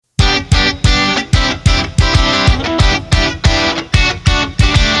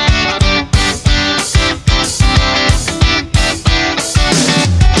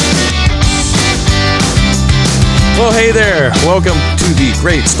Hey there. Welcome to the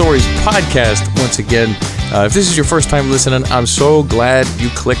Great Stories Podcast once again. If this is your first time listening, I'm so glad you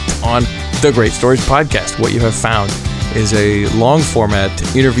clicked on the Great Stories Podcast. What you have found is a long format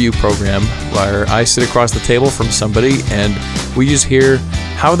interview program where I sit across the table from somebody and we just hear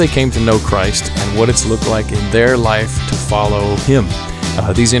how they came to know Christ and what it's looked like in their life to follow Him.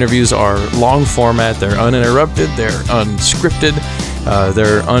 These interviews are long format, they're uninterrupted, they're unscripted,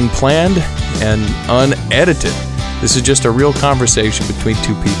 they're unplanned and unedited. This is just a real conversation between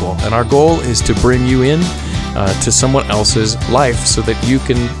two people, and our goal is to bring you in to someone else's life so that you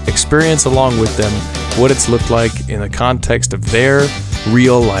can experience along with them what it's looked like in the context of their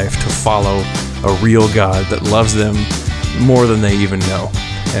real life to follow a real God that loves them more than they even know.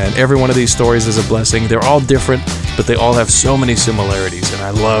 And every one of these stories is a blessing. They're all different, but they all have so many similarities, and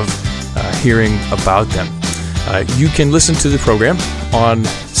I love hearing about them. You can listen to the program on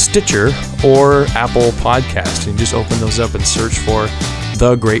Stitcher or Apple Podcast. You can just open those up and search for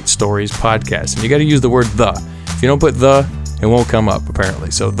The Great Stories Podcast. And you got to use the word the. If you don't put the, it won't come up, apparently.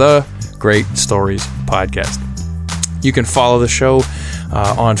 So The Great Stories Podcast. You can follow the show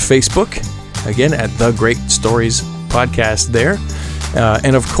on Facebook, again, at The Great Stories Podcast there.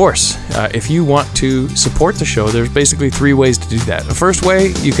 And of course, if you want to support the show, there's basically three ways to do that. The first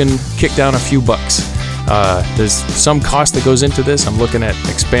way, you can kick down a few bucks. There's some cost that goes into this. I'm looking at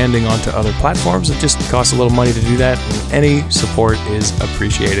expanding onto other platforms. It just costs a little money to do that, and any support is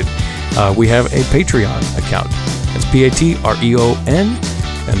appreciated. We have a Patreon account. It's Patreon, and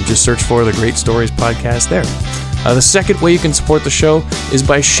just search for the Great Stories Podcast there. The second way you can support the show is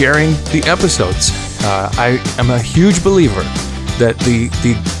by sharing the episodes. I am a huge believer that the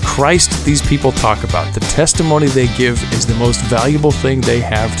Christ these people talk about, the testimony they give, is the most valuable thing they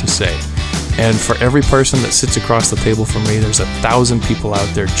have to say. And for every person that sits across the table from me, there's 1,000 people out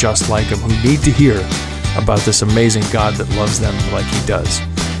there just like them who need to hear about this amazing God that loves them like He does.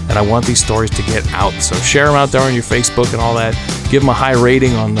 And I want these stories to get out. So share them out there on your Facebook and all that. Give them a high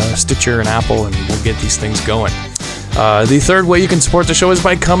rating on the Stitcher and Apple, and we'll get these things going. The third way you can support the show is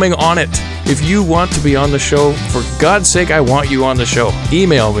by coming on it. If you want to be on the show, for God's sake, I want you on the show.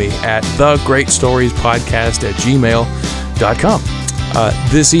 Email me at thegreatstoriespodcast@gmail.com.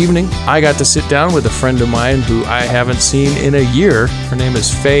 This evening, I got to sit down with a friend of mine who I haven't seen in a year. Her name is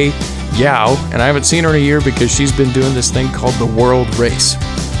Fei Yao, and I haven't seen her in a year because she's been doing this thing called the World Race.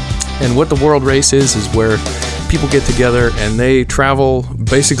 And what the World Race is where people get together and they travel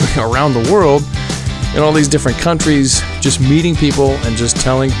basically around the world in all these different countries, just meeting people and just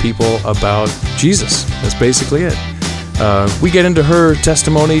telling people about Jesus. That's basically it. We get into her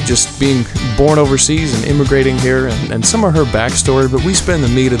testimony, just being born overseas and immigrating here, and some of her backstory, but we spend the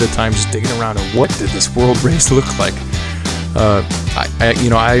meat of the time just digging around at what did this world race look like.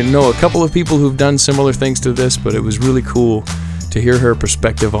 I know a couple of people who've done similar things to this, but it was really cool to hear her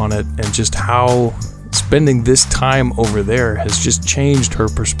perspective on it and just how spending this time over there has just changed her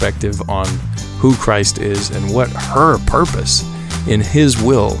perspective on who Christ is and what her purpose in His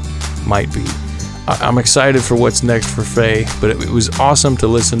will might be. I'm excited for what's next for Faye, but it was awesome to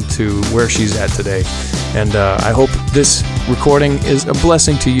listen to where she's at today. And I hope this recording is a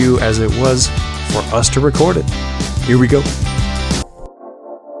blessing to you as it was for us to record it. Here we go.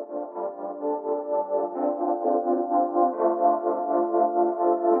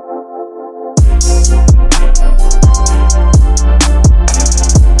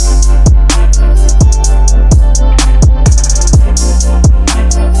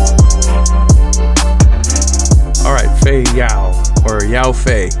 Fei Yao, or Yao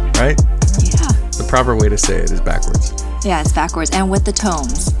Fei, right? Yeah. The proper way to say it is backwards. Yeah, it's backwards, and with the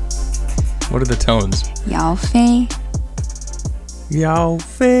tones. What are the tones? Yao Fei. Yao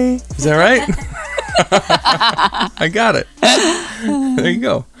Fei. Is that right? I got it. There you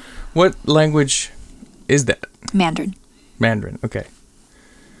go. What language is that? Mandarin. Mandarin, okay.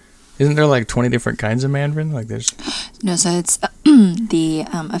 Isn't there like 20 different kinds of Mandarin? Like there's... No, so it's the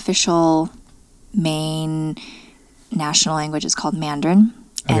official main national language is called Mandarin,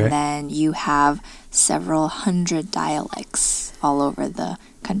 and then you have several hundred dialects all over the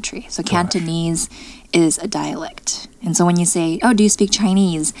country. So Cantonese is a dialect, and so when you say, "Oh, do you speak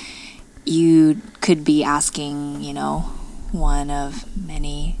Chinese?" you could be asking, one of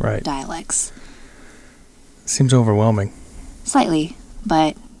many dialects. Seems overwhelming. Slightly,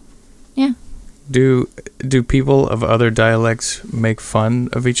 but yeah. Do people of other dialects make fun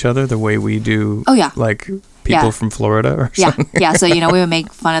of each other the way we do? Oh yeah, like. People from Florida or something? Yeah. So, we would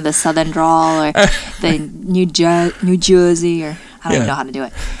make fun of the Southern drawl or the New Jersey, or I don't even know how to do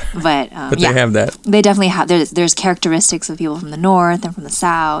it. But they have that. They definitely have. There's characteristics of people from the North and from the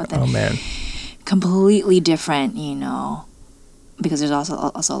South. And oh, man. completely different, because there's also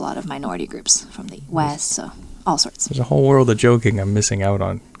a lot of minority groups from the West, so all sorts. There's a whole world of joking I'm missing out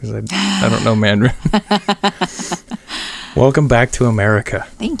on because I don't know Mandarin. Welcome back to America.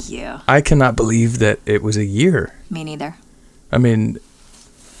 Thank you. I cannot believe that it was a year. Me neither. I mean,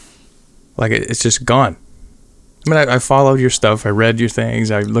 like it's just gone. I mean, I followed your stuff. I read your things.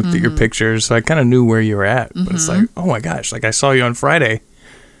 I looked at your pictures, so I kind of knew where you were at. But it's like, oh my gosh, like I saw you on Friday,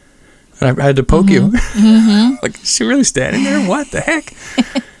 and I had to poke you. Like, is she really standing there? What the heck?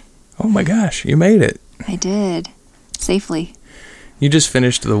 Oh my gosh, you made it. I did. Safely. You just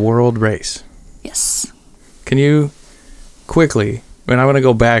finished the world race. Yes. Can you quickly, I mean, I want to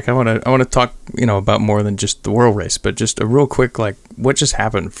go back. I want to talk, about more than just the world race, but just a real quick, like, what just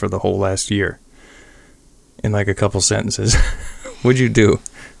happened for the whole last year? In like a couple sentences. What'd you do?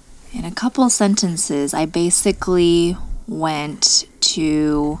 In a couple sentences, I basically went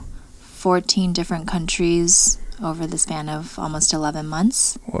to 14 different countries over the span of almost 11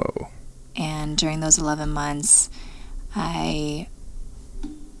 months. Whoa. And during those 11 months, I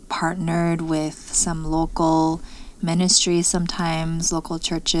partnered with some local ministries, sometimes local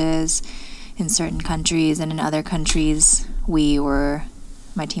churches in certain countries, and in other countries,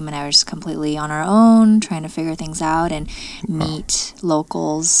 my team and I were just completely on our own, trying to figure things out and meet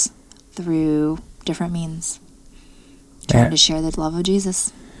locals through different means, trying to share the love of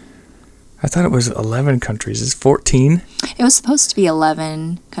Jesus. I thought it was 11 countries. It's 14? It was supposed to be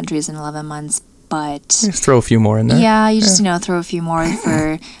 11 countries in 11 months, but... Just throw a few more in there. Yeah, you just, throw a few more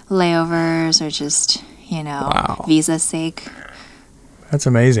for layovers or just, Wow. visa's sake. That's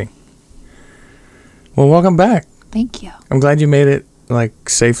amazing. Well, welcome back. Thank you. I'm glad you made it, like,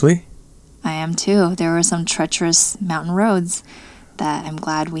 safely. I am too. There were some treacherous mountain roads that I'm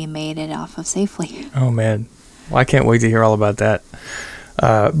glad we made it off of safely. Oh, man. Well, I can't wait to hear all about that.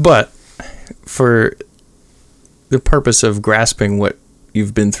 But for the purpose of grasping what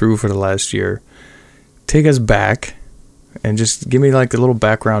you've been through for the last year, take us back and just give me like a little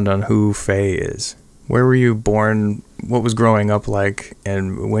background on who Fei is. Where were you born? What was growing up like?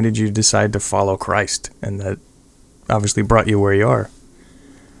 And when did you decide to follow Christ? And that obviously brought you where you are.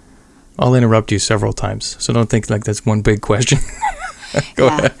 I'll interrupt you several times, so don't think like that's one big question. Go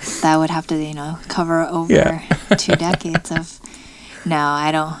ahead. That would have to, cover over 2 decades of... No,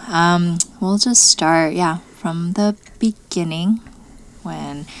 I don't. We'll just start, from the beginning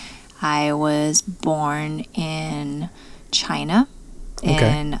when I was born in China. Okay.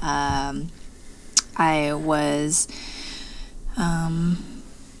 And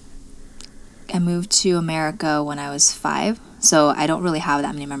I moved to America when I was 5. So I don't really have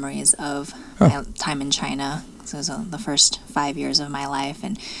that many memories of my time in China. So it was the first 5 years of my life.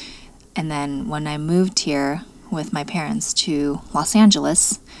 And then when I moved here with my parents to Los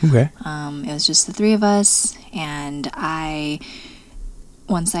Angeles, Okay. it was just the 3 of us. And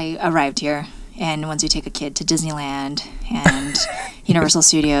once I arrived here, and once you take a kid to Disneyland and Universal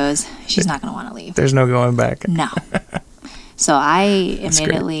Studios, she's not going to want to leave. There's no going back. No. So I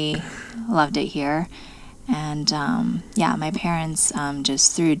immediately loved it here. And, my parents,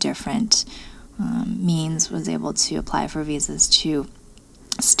 just through different means, was able to apply for visas to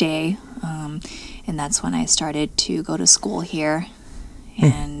stay. And that's when I started to go to school here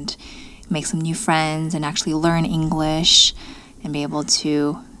and make some new friends and actually learn English and be able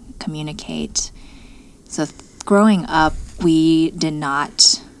to communicate. So growing up, we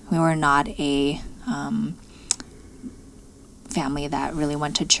were not a family that really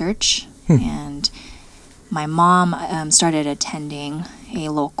went to church. And my mom started attending a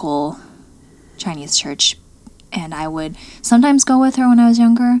local Chinese church, and I would sometimes go with her when I was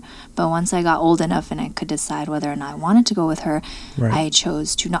younger, but once I got old enough and I could decide whether or not I wanted to go with her, I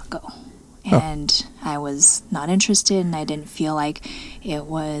chose to not go. And I was not interested, and I didn't feel like it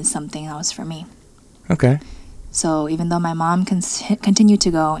was something that was for me. Okay. So even though my mom continued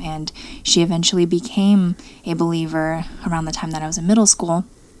to go, and she eventually became a believer around the time that I was in middle school,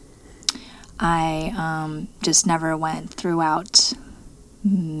 I just never went throughout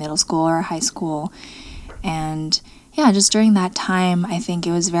middle school or high school. And just during that time, I think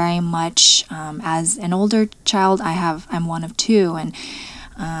it was very much, as an older child, I'm one of 2, and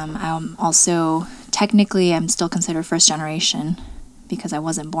I'm also, technically, I'm still considered first generation because I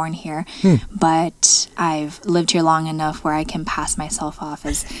wasn't born here, but I've lived here long enough where I can pass myself off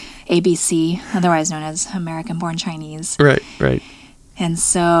as ABC, otherwise known as American-born Chinese. Right. And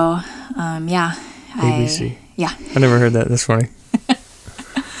so, ABC. I never heard that. That's funny.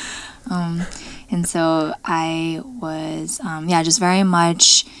 And so I was, just very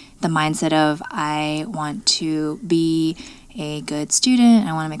much the mindset of I want to be a good student.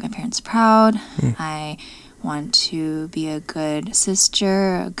 I want to make my parents proud. I want to be a good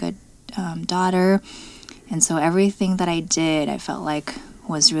sister, a good daughter. And so everything that I did, I felt like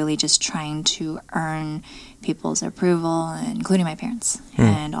was really just trying to earn people's approval, including my parents,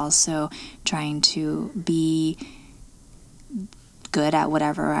 and also trying to be good at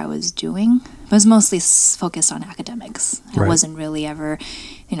whatever I was doing. But it was mostly focused on academics. I wasn't really ever,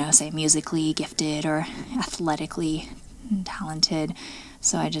 say musically gifted or athletically talented.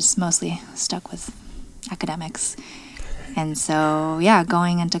 So I just mostly stuck with academics. And so,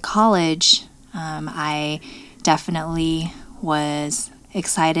 going into college, I definitely was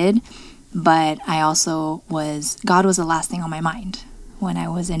excited, but I also God was the last thing on my mind when I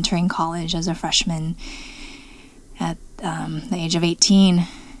was entering college as a freshman at the age of 18.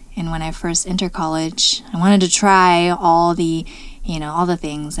 And when I first entered college, I wanted to try all the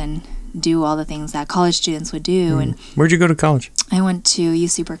things and do all the things that college students would do. And where'd you go to college? I went to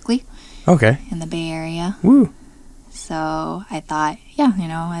UC Berkeley. Okay. In the Bay Area. Woo. So I thought,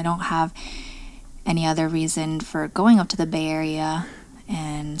 I don't have any other reason for going up to the Bay Area.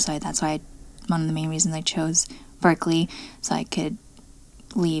 And so that's why one of the main reasons I chose Berkeley, so I could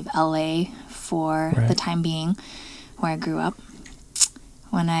leave LA for the time being, where I grew up.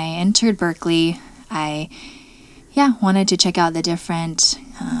 When I entered Berkeley, I wanted to check out the different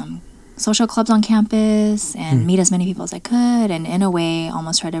social clubs on campus and meet as many people as I could, and in a way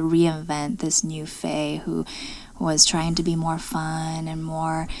almost try to reinvent this new Fei who was trying to be more fun and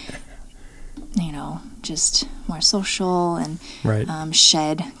more, just more social and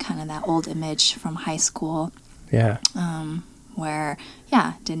shed kind of that old image from high school. Yeah. Where,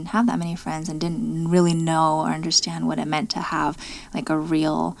 didn't have that many friends and didn't really know or understand what it meant to have like a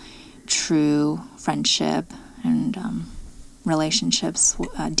real, true friendship and relationships,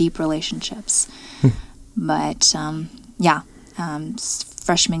 deep relationships. But,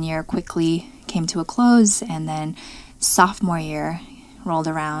 freshman year quickly came to a close, and then sophomore year rolled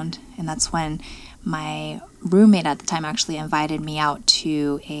around, and that's when my roommate at the time actually invited me out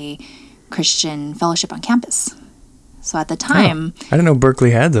to a Christian fellowship on campus. So at the time... I didn't know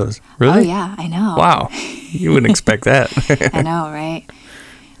Berkeley had those. Really? Oh, yeah, I know. Wow. You wouldn't expect that. I know, right?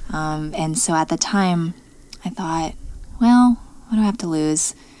 And so at the time, I thought, well, what do I have to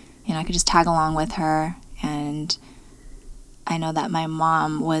lose? I could just tag along with her. And I know that my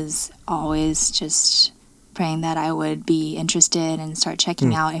mom was always just praying that I would be interested and start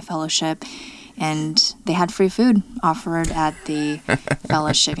checking out a fellowship. And they had free food offered at the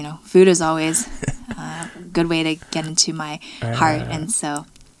fellowship. Food is always a good way to get into my heart. And so...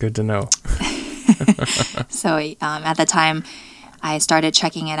 Good to know. So at the time, I started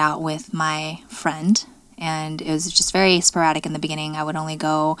checking it out with my friend. And it was just very sporadic in the beginning. I would only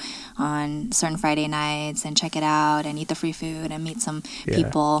go on certain Friday nights and check it out and eat the free food and meet some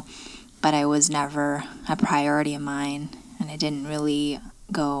people. But I was never a priority of mine. And I didn't really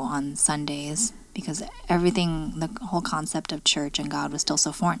go on Sundays because the whole concept of church and God was still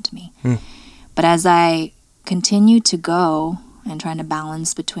so foreign to me. But as I continued to go and trying to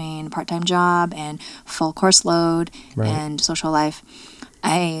balance between part-time job and full course load and social life,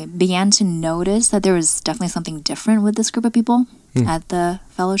 I began to notice that there was definitely something different with this group of people at the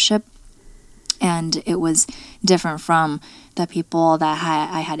fellowship. And it was different from the people that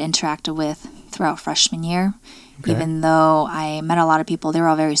I had interacted with throughout freshman year. Okay. Even though I met a lot of people, they were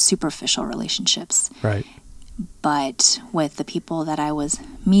all very superficial relationships. Right. But with the people that I was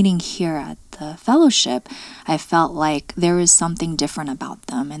meeting here at the fellowship, I felt like there was something different about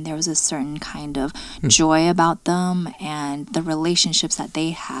them, and there was a certain kind of joy about them, and the relationships that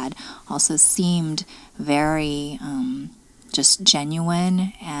they had also seemed very just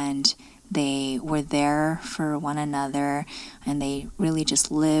genuine, and they were there for one another, and they really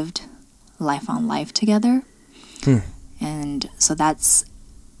just lived life on life together. And so that's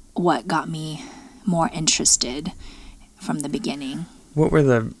what got me more interested from the beginning. What were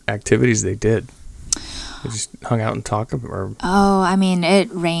the activities they did? They just hung out and talked? Or? Oh, I mean, it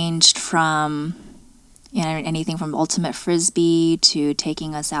ranged from anything from ultimate frisbee to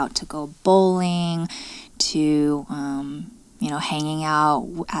taking us out to go bowling to hanging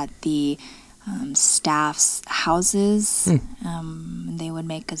out at the staff's houses. They would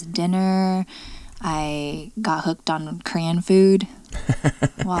make us dinner. I got hooked on Korean food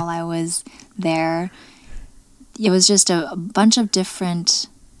while I was there. It was just a bunch of different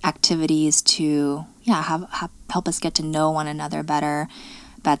activities to help us get to know one another better.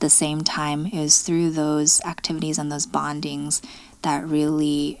 But at the same time, it was through those activities and those bondings that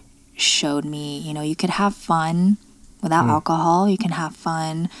really showed me, you could have fun without alcohol. You can have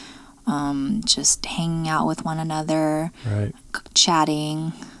fun just hanging out with one another, Right.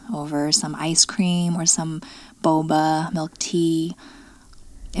 chatting over some ice cream or some boba, milk tea.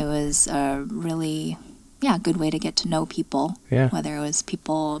 It was a really, good way to get to know people. Yeah. Whether it was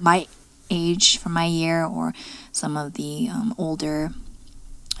people my age, from my year, or some of the older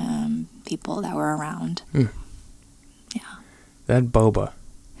people that were around. Hmm. Yeah. That boba.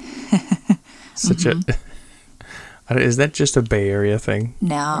 Such a... Is that just a Bay Area thing?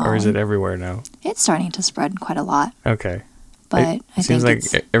 No. Or is it everywhere now? It's starting to spread quite a lot. Okay. But I think seems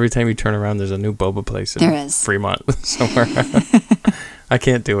like every time you turn around, there's a new boba place in There is. Fremont somewhere. I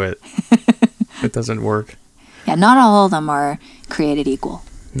can't do it. It doesn't work. Yeah, not all of them are created equal.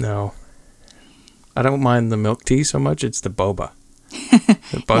 No. I don't mind the milk tea so much. It's the boba.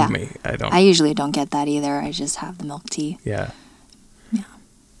 It bugged me. I usually don't get that either. I just have the milk tea. Yeah.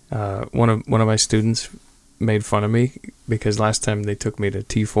 Yeah. One of my students made fun of me because last time they took me to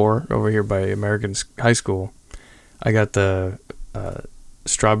T4 over here by American High School, I got the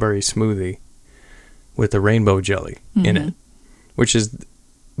strawberry smoothie with the rainbow jelly in it, which is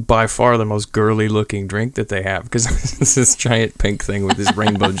by far the most girly looking drink that they have, because it's this giant pink thing with this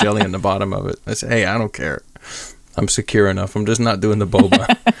rainbow jelly on the bottom of it. I said, hey, I don't care. I'm secure enough. I'm just not doing the boba.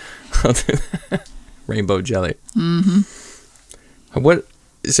 I'll do that. Rainbow jelly. What?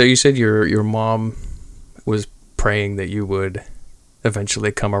 So you said your mom was praying that you would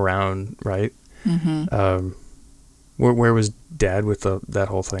eventually come around, right? Where was Dad with that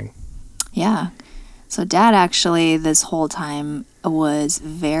whole thing? Yeah. So Dad actually this whole time was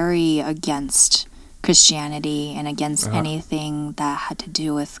very against Christianity and against anything that had to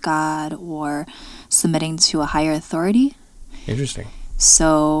do with God or submitting to a higher authority. Interesting.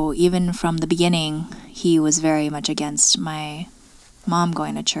 So even from the beginning, he was very much against my mom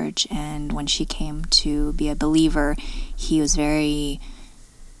going to church. And when she came to be a believer, he was very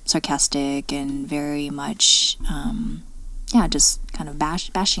sarcastic and very much, just kind of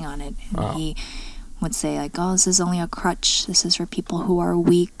bashing on it. And he would say, like, oh, this is only a crutch. This is for people who are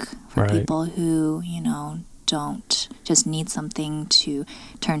weak, for people who, don't just need something to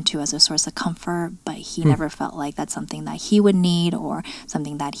turn to as a source of comfort. But he never felt like that's something that he would need or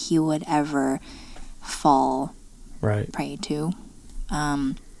something that he would ever fall prey to.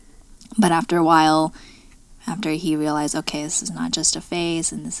 But after a while, after he realized, okay, this is not just a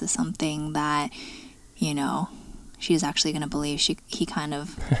phase and this is something that, she's actually going to believe, he kind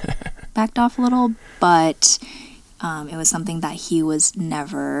of backed off a little, but it was something that he was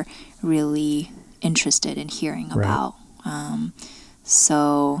never really interested in hearing about.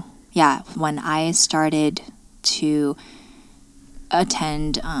 So, when I started to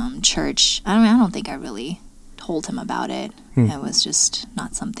attend church, I don't think I really told him about it. It was just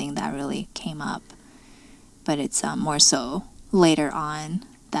not something that really came up. But it's more so later on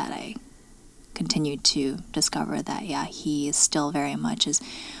that I continued to discover that, he is still very much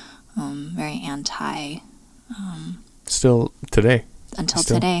very anti. Still today? Until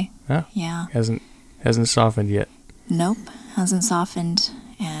today. Yeah. Hasn't softened yet? Nope, hasn't softened.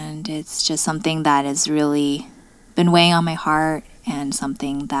 And it's just something that has really been weighing on my heart and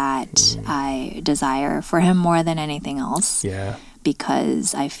something that I desire for him more than anything else. Yeah.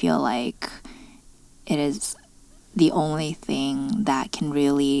 Because I feel like it is the only thing that can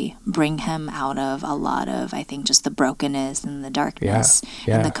really bring him out of a lot of, I think, just the brokenness and the darkness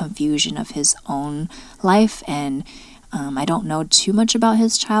and the confusion of his own life. And I don't know too much about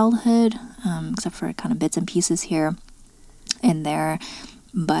his childhood, except for kind of bits and pieces here and there.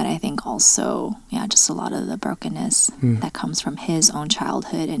 But I think also, just a lot of the brokenness that comes from his own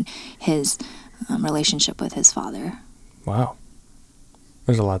childhood and his relationship with his father. Wow.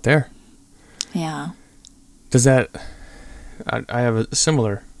 There's a lot there. Yeah. Does that... I have a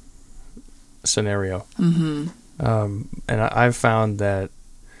similar scenario. And I've found that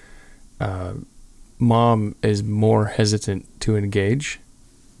Mom is more hesitant to engage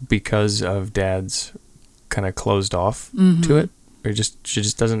because of Dad's kind of closed off to it. Or she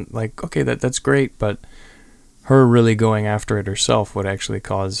just doesn't like, okay, that's great, but her really going after it herself would actually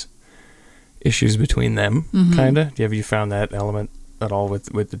cause issues between them, kind of. Have you found that element at all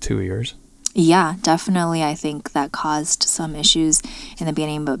with the two of yours? Yeah, definitely. I think that caused some issues in the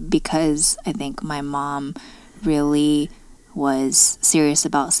beginning, but because I think my mom really was serious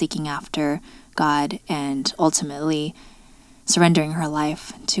about seeking after God and ultimately surrendering her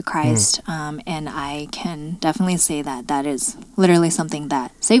life to Christ. And I can definitely say that is literally something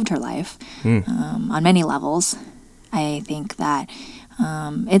that saved her life on many levels. I think that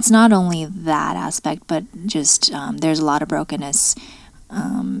it's not only that aspect, but just there's a lot of brokenness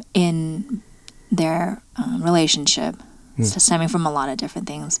in their relationship stemming from a lot of different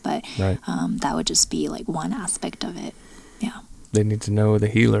things, but Right. that would just be like one aspect of it. Yeah. They need to know the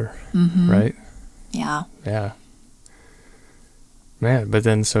healer, right? Yeah. Yeah. Man, but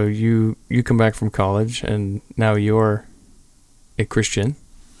then so you come back from college and now you're a Christian,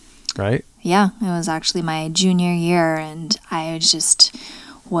 right? Yeah, it was actually my junior year, and I just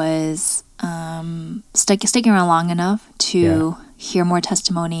was sticking around long enough to hear more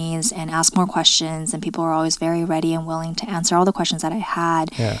testimonies and ask more questions, and people were always very ready and willing to answer all the questions that I had.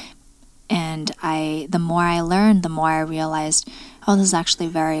 Yeah. And the more I learned, the more I realized, oh, this is actually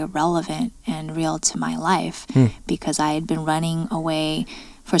very relevant and real to my life, because I had been running away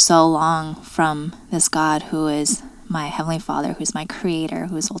for so long from this God who is my Heavenly Father, who's my Creator,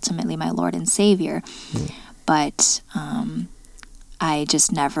 who is ultimately my Lord and Savior. But I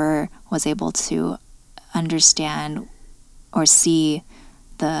just never was able to understand or see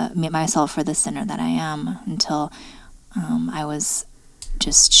myself for the sinner that I am until I was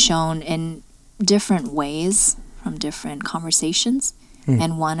just shown in different ways from different conversations.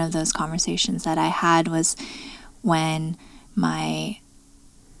 And one of those conversations that I had was when my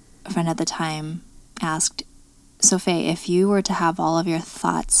friend at the time asked, so Fei, if you were to have all of your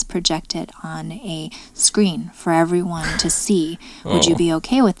thoughts projected on a screen for everyone to see, would you be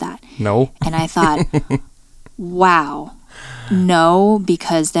okay with that? No. And I thought, wow, no,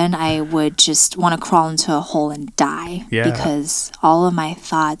 because then I would just want to crawl into a hole and die. Yeah. Because all of my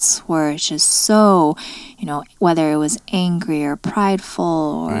thoughts were just so, whether it was angry or prideful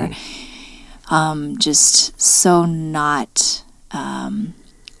or just so not,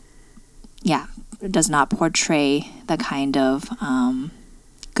 it does not portray the kind of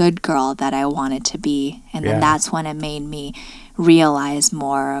good girl that I wanted to be. And then that's when it made me realize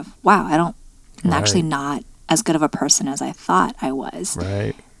more of, wow, I'm actually not as good of a person as I thought I was.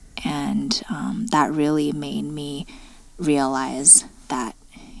 Right. And that really made me realize that,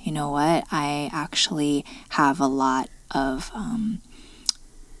 you know what, I actually have a lot of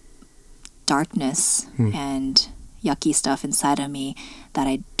darkness and yucky stuff inside of me that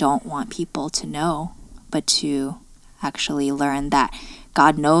I don't want people to know, but to actually learn that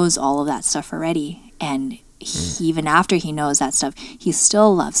God knows all of that stuff already, and even after he knows that stuff, he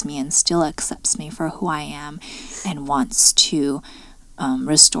still loves me and still accepts me for who I am and wants to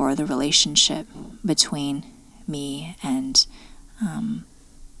restore the relationship between me and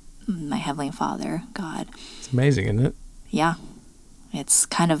my Heavenly Father, God. It's amazing, isn't it? Yeah. It's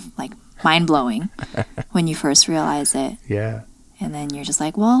kind of like mind-blowing when you first realize it. Yeah. And then you're just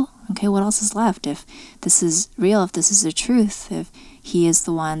like, well, okay, what else is left? If this is real, if this is the truth, if he is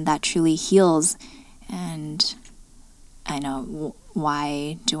the one that truly heals, and I know,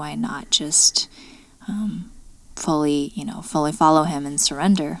 why do I not just fully follow him and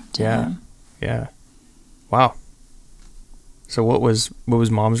surrender to him? Yeah. Wow. So what was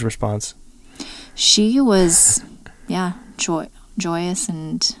Mom's response? She was, joyous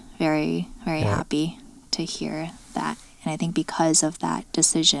and very, very happy to hear that. And I think because of that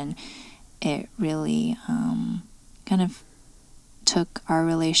decision, it really kind of took our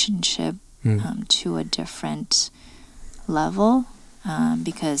relationship to a different level,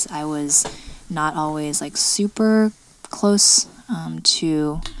 because I was not always like super close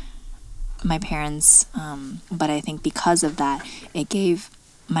to my parents, but I think because of that, it gave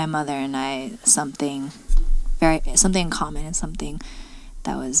my mother and I something in common, and something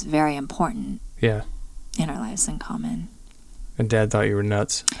that was very important in our lives in common. And Dad thought you were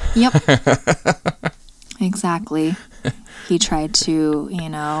nuts. Yep. Exactly. He tried to,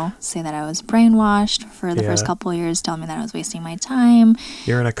 say that I was brainwashed for the first couple of years, tell me that I was wasting my time.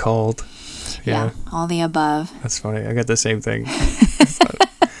 You're in a cult. Yeah, all the above. That's funny. I got the same thing.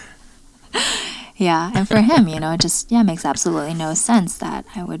 Yeah, and for him, it just, makes absolutely no sense that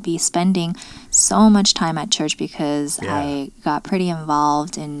I would be spending so much time at church, because I got pretty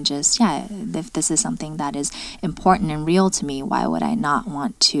involved in just, if this is something that is important and real to me, why would I not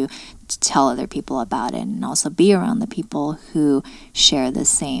want to tell other people about it and also be around the people who share the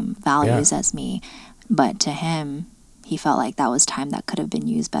same values as me? But to him, he felt like that was time that could have been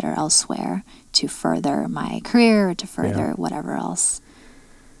used better elsewhere to further my career or to further whatever else.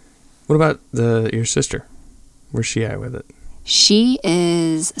 What about your sister? Where's she at with it? She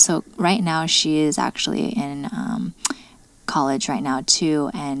is, so right now she is actually in college right now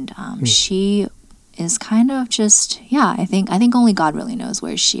too, and she is kind of just, I think only God really knows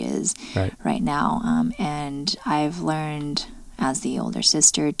where she is right now, and I've learned as the older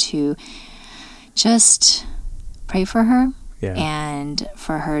sister to just pray for her and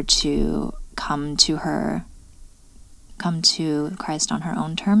for her to come to Christ on her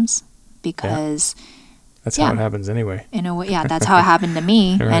own terms, because That's how it happens anyway. In a way, yeah, that's how it happened to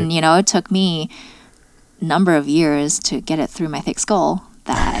me. Right. And, it took me a number of years to get it through my thick skull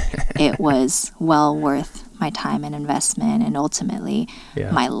that it was well worth my time and investment and ultimately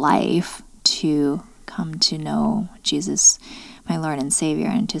my life to come to know Jesus, my Lord and Savior,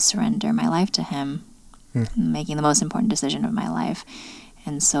 and to surrender my life to him, making the most important decision of my life.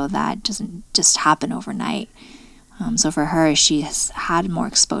 And so that doesn't just happen overnight. So for her, she has had more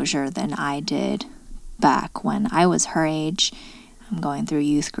exposure than I did back when I was her age. I'm going through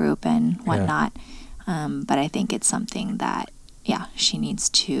youth group and whatnot. But I think it's something that, she needs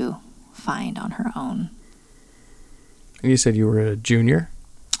to find on her own. And you said you were a junior?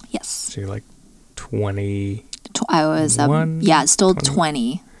 Yes. So you're like 20? I was, still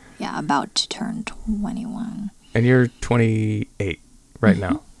 20. Yeah, about to turn 21. And you're 28 right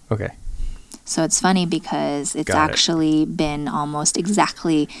now? Okay. So it's funny because it's actually been almost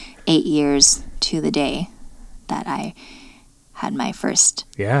exactly 8 years to the day that I had my first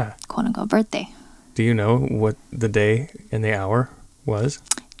quote-unquote birthday. Do you know what the day and the hour was?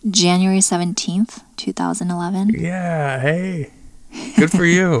 January 17th, 2011. Yeah, hey. Good for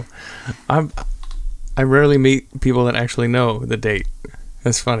you. I rarely meet people that actually know the date.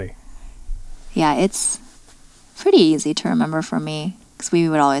 That's funny. Yeah, it's pretty easy to remember for me because we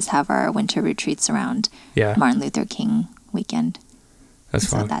would always have our winter retreats around Martin Luther King weekend. That's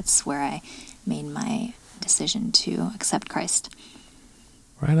fun. So that's where I made my decision to accept Christ.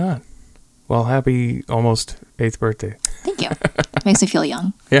 Right on. Well, happy almost 8th birthday. Thank you. Makes me feel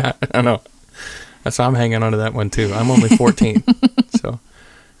young. Yeah, I know. That's why I'm hanging on to that one too. I'm only 14. So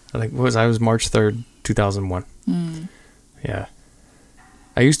I was March 3rd, 2001. Yeah.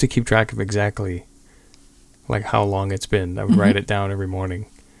 I used to keep track of exactly like how long it's been. I would write it down every morning.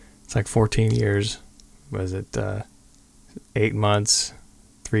 It's like 14 years. Was it 8 months,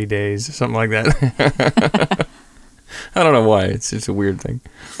 3 days, something like that? I don't know why. It's just a weird thing.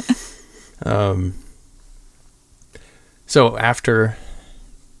 So after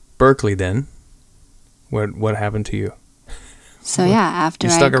Berkeley then, what happened to you? So after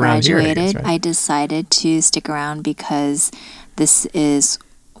I graduated, I decided to stick around because this is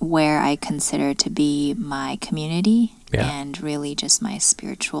where I consider to be my community and really just my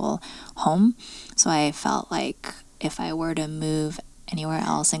spiritual home. So I felt like if I were to move anywhere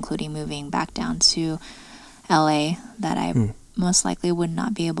else, including moving back down to LA, that I most likely would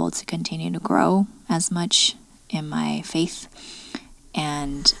not be able to continue to grow as much in my faith.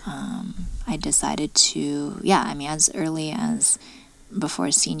 And I decided to, as early as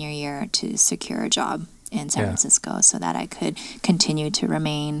before senior year to secure a job in San Francisco so that I could continue to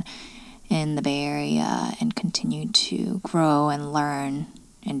remain in the Bay Area and continue to grow and learn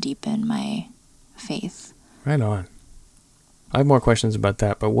and deepen my faith. Right on. I have more questions about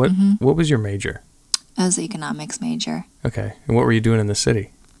that, but what was your major? I was an economics major. Okay. And what were you doing in the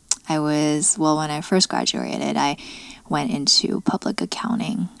city? When I first graduated, I went into public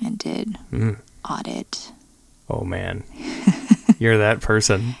accounting and did audit. Oh, man. You're that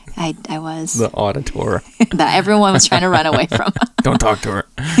person. I was. The auditor. That everyone was trying to run away from. Don't talk to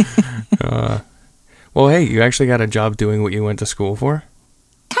her. Well, hey, you actually got a job doing what you went to school for?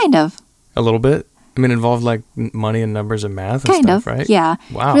 Kind of. A little bit? I mean, involved like money and numbers and math and stuff, right? Yeah.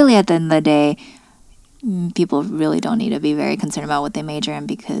 Wow. Really, at the end of the day, people really don't need to be very concerned about what they major in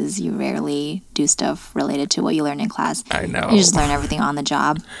because you rarely do stuff related to what you learn in class. I know. You just learn everything on the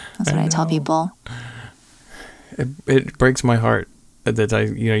job. That's what I tell people. It breaks my heart that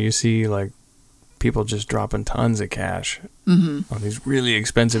you see like people just dropping tons of cash on these really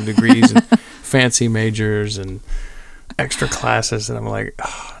expensive degrees and fancy majors and extra classes, and I'm like,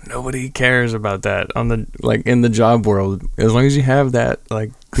 nobody cares about that in the job world. As long as you have that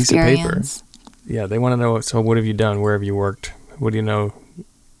like piece of paper. Yeah, they want to know, so what have you done? Where have you worked? What do you know?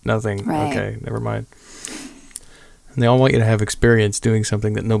 Nothing. Right. Okay, never mind. And they all want you to have experience doing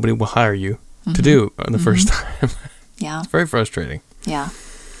something that nobody will hire you to do on the first time. Yeah. It's very frustrating. Yeah.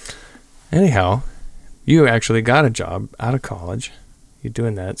 Anyhow, you actually got a job out of college. You're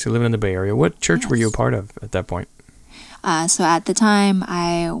doing that. So you're living in the Bay Area. What church were you a part of at that point? So at the time,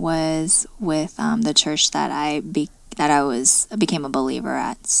 I was with the church that I became a believer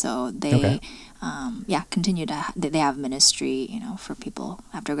at. So they, continue to. They have ministry, for people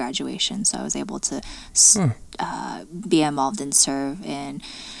after graduation. So I was able to be involved and serve in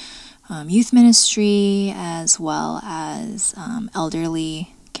youth ministry as well as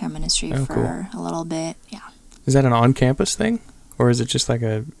elderly care ministry for a little bit. Yeah. Is that an on-campus thing, or is it just like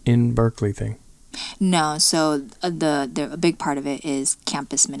a in Berkeley thing? No, so a big part of it is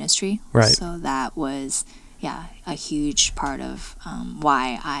campus ministry. Right. So that was, a huge part of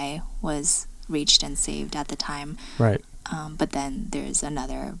why I was reached and saved at the time. Right. But then there's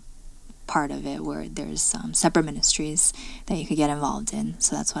another part of it where there's separate ministries that you could get involved in.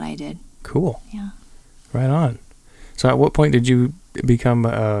 So that's what I did. Cool. Yeah. Right on. So at what point did you become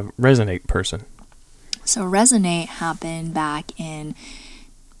a Resonate person? So Resonate happened back in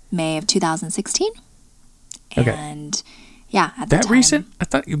May of 2016. Okay. And yeah, at the that time. Recent? I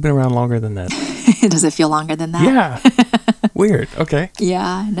thought you'd been around longer than that. Does it feel longer than that? Yeah. Weird. Okay.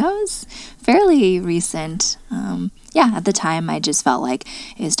 Yeah, no, it was fairly recent. Yeah, at the time, I just felt like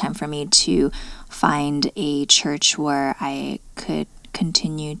it was time for me to find a church where I could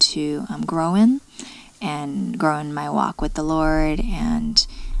continue to grow in my walk with the Lord. And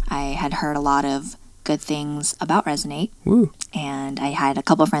I had heard a lot of good things about Resonate. Woo. And I had a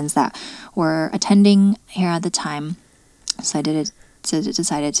couple friends that were attending here at the time. So I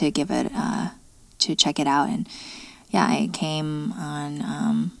decided to give it, to check it out. And yeah, I came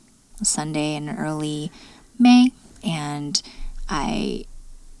on Sunday in early May, and I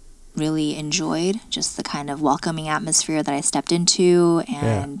really enjoyed just the kind of welcoming atmosphere that I stepped into.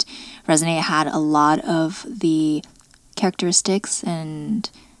 And Resonate had a lot of the characteristics and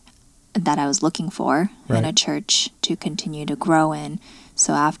that I was looking for in a church to continue to grow in.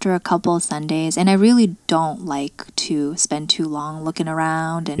 So after a couple of Sundays, and I really don't like to spend too long looking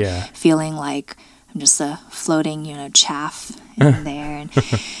around and feeling like I'm just a floating, chaff in there. And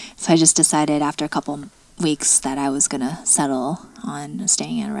so I just decided after a couple weeks that I was going to settle on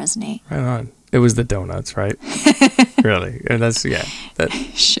staying at Resonate. Right on. It was the donuts, right? Really? And that's, that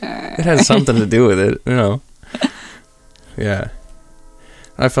sure. It has something to do with it, Yeah.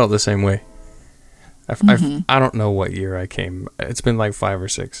 I felt the same way. I don't know what year I came. It's been like 5 or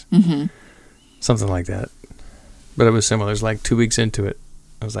 6. Mm-hmm. Something like that. But it was similar. It was like 2 weeks into it.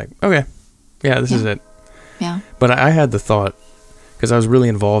 I was like, okay, this is it. Yeah. But I had the thought, because I was really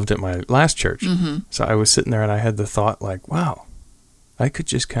involved at my last church. Mm-hmm. So I was sitting there and I had the thought like, wow, I could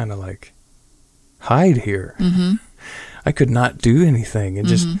just kind of like hide here. Mm-hmm. I could not do anything and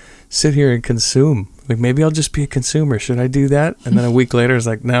just sit here and consume. Like, maybe I'll just be a consumer. Should I do that? And then a week later, it's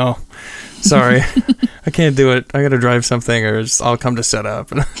like, no, sorry, I can't do it. I got to drive something, or I'll come to set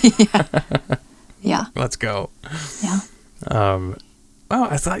up. Yeah. Let's go. Yeah. Well,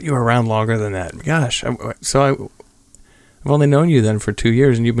 I thought you were around longer than that. Gosh. I've only known you then for 2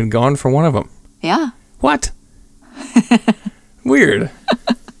 years, and you've been gone for one of them. Yeah. What? Weird.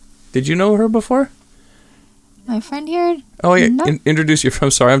 Did you know her before? My friend here? Oh, yeah. No. Introduce your friend.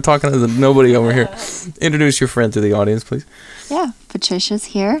 I'm sorry, I'm talking to nobody over here. Introduce your friend to the audience, please. Yeah. Patricia's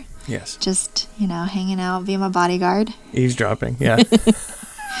here. Yes. Just, hanging out, being my bodyguard. Eavesdropping, yeah.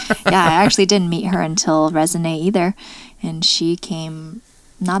 Yeah, I actually didn't meet her until Resonate either. And she came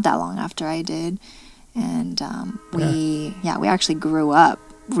not that long after I did. And we actually grew up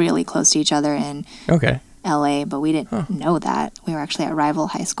really close to each other in LA, but we didn't know that. We were actually at rival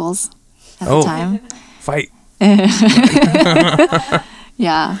high schools at the time. Fight.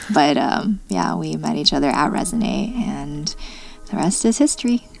 Yeah, but we met each other at Resonate, and the rest is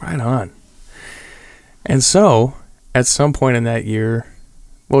history. Right on. And so, at some point in that year,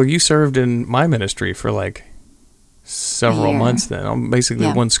 well, you served in my ministry for like several months then, basically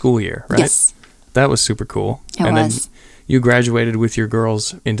one school year, right? Yes. That was super cool. It was. Then you graduated with your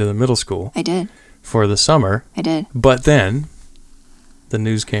girls into the middle school. I did. For the summer. I did. But then the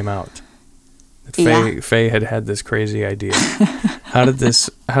news came out. Fei had this crazy idea. How did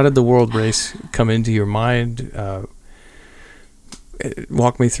the world race come into your mind?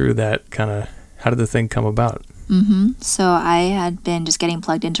 Walk me through that kind of, how did the thing come about? So I had been just getting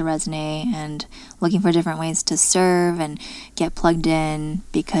plugged into Resonate and looking for different ways to serve and get plugged in,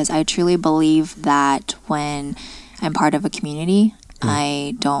 because I truly believe that when I'm part of a community,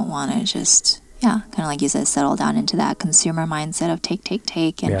 I don't want to just, kind of like you said, settle down into that consumer mindset of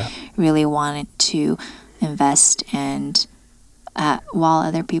take, and really wanted to invest and while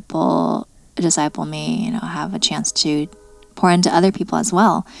other people disciple me, have a chance to pour into other people as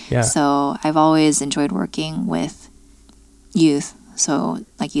well. Yeah. So I've always enjoyed working with youth. So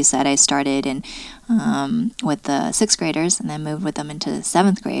like you said, I started with the 6th graders and then moved with them into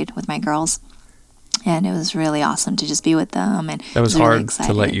 7th grade with my girls. And it was really awesome to just be with them. And that was really hard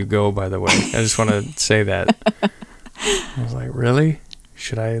to let you go, by the way. I just want to say that. I was like, really?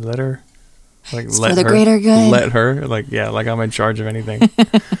 Should I let her? Like, it's for the greater good. Let her? Like I'm in charge of anything.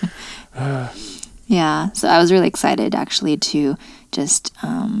 Yeah, so I was really excited actually to just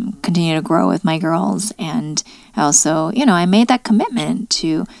continue to grow with my girls. And I also, I made that commitment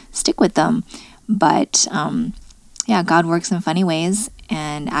to stick with them. But God works in funny ways.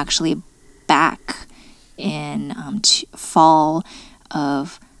 And actually back in fall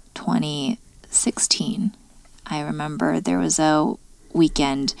of 2017, 16, I remember there was a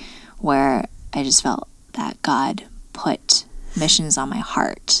weekend where I just felt that God put missions on my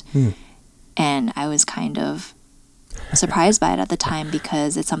heart. And I was kind of surprised by it at the time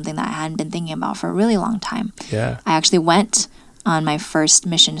because it's something that I hadn't been thinking about for a really long time. Yeah. I actually went on my first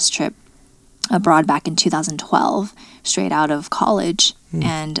missions trip abroad back in 2012, straight out of college.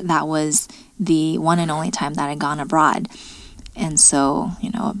 And that was the one and only time that I'd gone abroad. And so,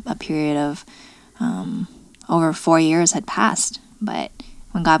 a period of over 4 years had passed. But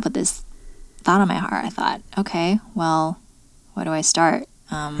when God put this thought on my heart, I thought, okay, well, where do I start?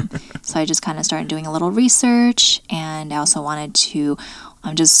 So I just kind of started doing a little research, and I also wanted to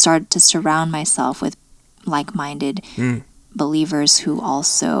just start to surround myself with like-minded believers who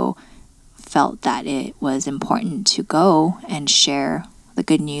also felt that it was important to go and share the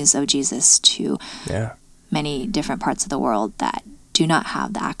good news of Jesus to many different parts of the world that do not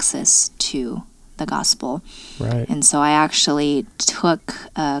have the access to the gospel. Right. And so I actually took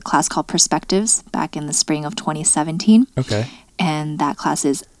a class called Perspectives back in the spring of 2017. Okay. And that class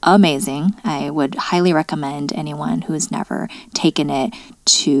is amazing. I would highly recommend anyone who has never taken it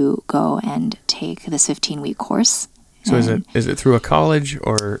to go and take this 15-week course. So is it through a college,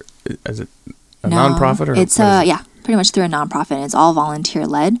 or is it a nonprofit? Or it's pretty much through a nonprofit. It's all volunteer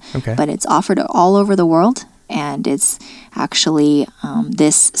led, Okay. but it's offered all over the world. And it's actually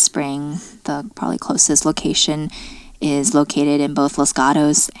this spring, the probably closest location is located in both Los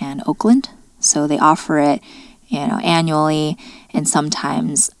Gatos and Oakland. So they offer it, annually, and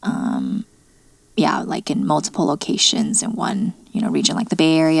sometimes, like in multiple locations in one, region like the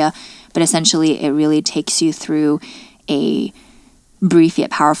Bay Area. But essentially, it really takes you through a brief yet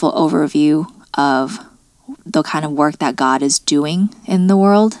powerful overview of the kind of work that God is doing in the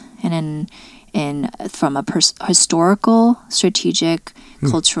world, and from a historical, strategic,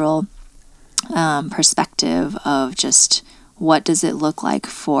 cultural perspective of just what does it look like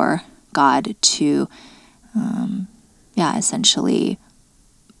for God to, essentially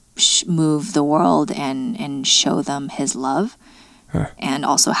move the world and show them His love, and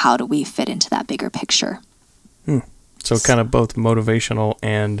also how do we fit into that bigger picture. So kind of both motivational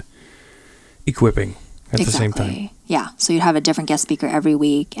and equipping at the same time. Yeah. So you'd have a different guest speaker every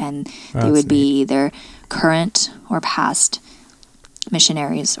week, and they would be either current or past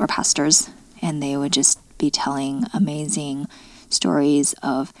missionaries or pastors, and they would just be telling amazing stories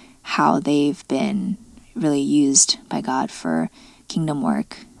of how they've been really used by God for kingdom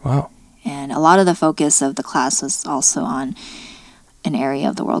work. Wow. And a lot of the focus of the class was also on an area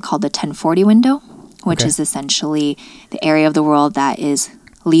of the world called the 1040 window, which is essentially the area of the world that is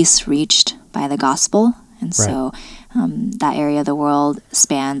least reached by the gospel. And so that area of the world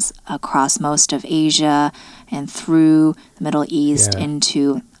spans across most of Asia and through the Middle East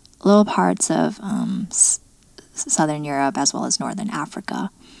into little parts of Southern Europe as well as Northern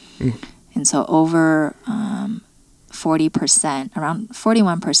Africa. And so over 40%, around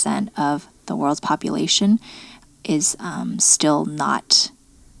 41% of the world's population is still not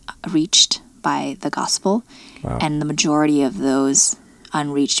reached by the gospel. Wow. And the majority of those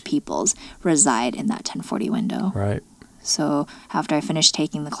unreached peoples reside in that 1040 window. Right. So after I finished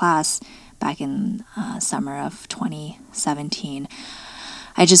taking the class back in summer of 2017,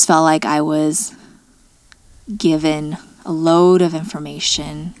 I just felt like I was given a load of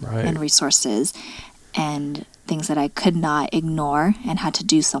information and resources and things that I could not ignore and had to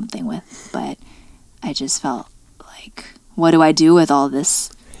do something with. But I just felt like, what do I do with all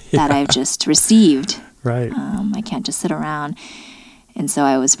this that I've just received? Right. I can't just sit around. And so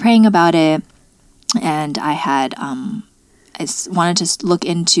I was praying about it, and I had I wanted to look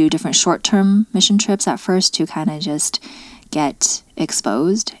into different short-term mission trips at first to kind of just get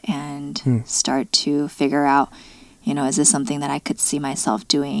exposed and start to figure out, is this something that I could see myself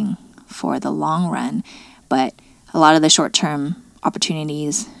doing for the long run? But a lot of the short-term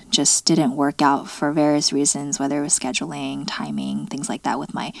opportunities just didn't work out for various reasons, whether it was scheduling, timing, things like that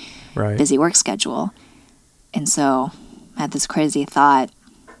with my busy work schedule. And so I had this crazy thought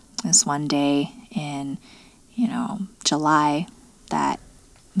this one day in, July that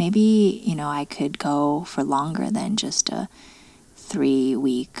maybe, I could go for longer than just a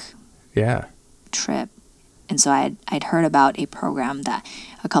 3-week trip. And so I'd heard about a program that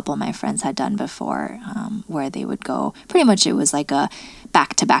a couple of my friends had done before, where they would go, pretty much it was like a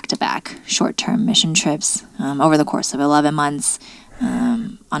back-to-back short-term mission trips over the course of 11 months,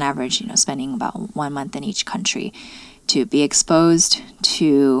 on average, spending about 1 month in each country to be exposed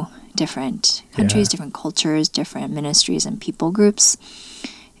to different countries, different cultures, different ministries and people groups.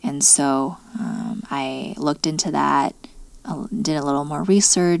 And so I looked into that, did a little more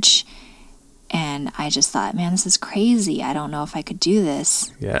research, And I just thought, man, this is crazy. I don't know if I could do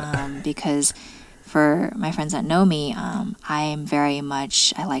this. Yeah. Because for my friends that know me, I'm very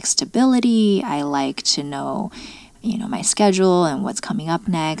much, I like stability. I like to know, my schedule and what's coming up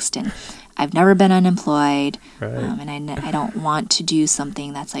next. And I've never been unemployed. Right. And I don't want to do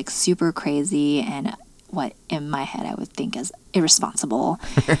something that's like super crazy and what in my head I would think is irresponsible.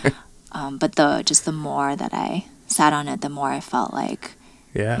 But the more that I sat on it, the more I felt like,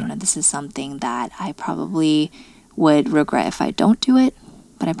 this is something that I probably would regret if I don't do it,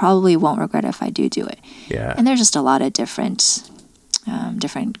 but I probably won't regret if I do it. Yeah. And there's just a lot of different,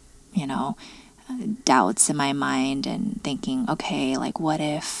 doubts in my mind and thinking, okay, like what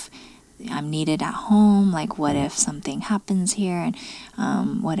if I'm needed at home? Like what if something happens here?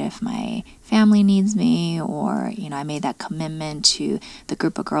 And what if my family needs me? Or, I made that commitment to the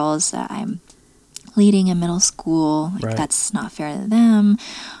group of girls that I'm leading in middle school. Like that's not fair to them.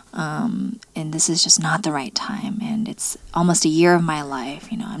 And this is just not the right time. And it's almost a year of my life.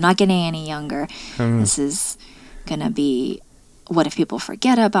 I'm not getting any younger. This is going to be, what if people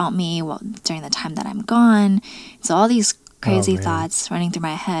forget about me during the time that I'm gone? So all these crazy thoughts running through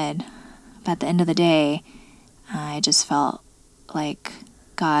my head. But at the end of the day, I just felt like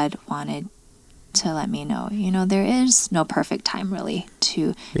God wanted to let me know, there is no perfect time really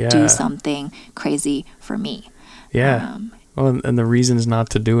to do something crazy for me. Yeah. And the reasons not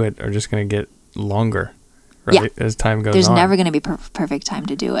to do it are just going to get longer, right? As time goes on. There's never going to be perfect time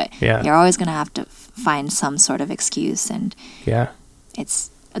to do it. Yeah. You're always going to have to find some sort of excuse, and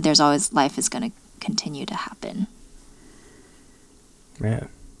there's always, life is going to continue to happen. Man.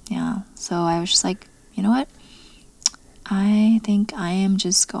 Yeah. So I was just like, you know what? I think I am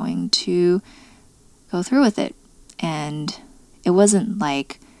just going to go through with it. And it wasn't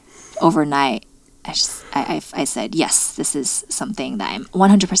like overnight. I said, yes, this is something that I'm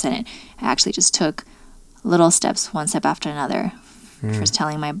 100% in. I actually just took little steps, one step after another. First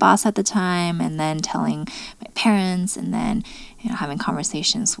telling my boss at the time, and then telling my parents, and then having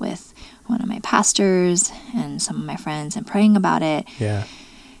conversations with one of my pastors and some of my friends and praying about it. Yeah.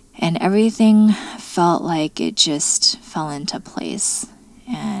 And everything felt like it just fell into place.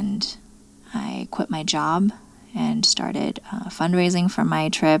 And I quit my job and started fundraising for my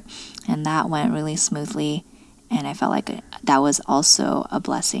trip, and that went really smoothly. And I felt like that was also a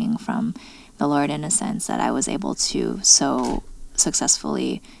blessing from the Lord, in a sense that I was able to so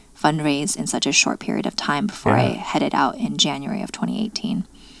successfully fundraise in such a short period of time before I headed out in January of 2018.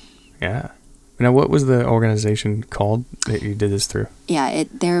 Yeah. Now, what was the organization called that you did this through? Yeah,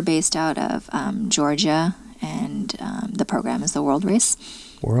 they're based out of Georgia, and the program is the World Race.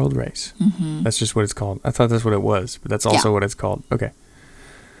 World Race. Mm-hmm. That's just what it's called. I thought that's what it was, but that's also what it's called. Okay.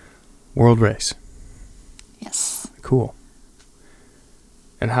 World Race. Yes. Cool.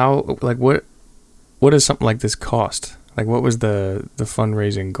 And how, like, what does something like this cost? Like, what was the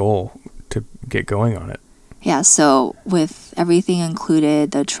fundraising goal to get going on it? Yeah, so with everything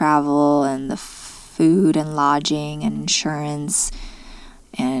included, the travel and the food and lodging and insurance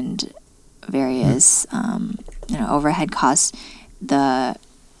and various overhead costs, the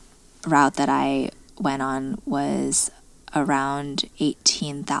route that I went on was around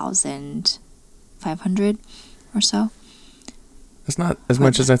 $18,500 or so. That's not as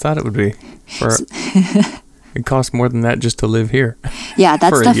much as I thought it would be. It costs more than that just to live here. Yeah,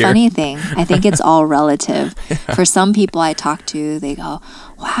 that's the funny thing. I think it's all relative. For some people I talk to, they go,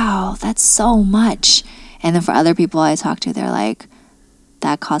 wow, that's so much. And then for other people I talk to, they're like,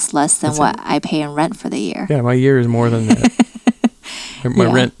 that costs less than what I pay in rent for the year. Yeah, my year is more than that. My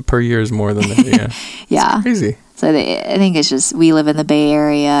rent per year is more than that, yeah. Yeah. It's crazy. So I think it's just, we live in the Bay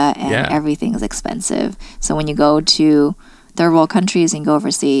Area, and everything is expensive. So when you go to third world countries and go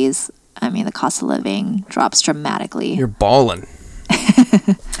overseas, I mean, the cost of living drops dramatically. You're balling.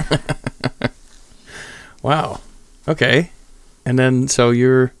 Wow. Okay. And then, so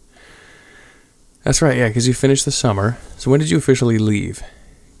that's right, yeah, because you finished the summer. So when did you officially leave?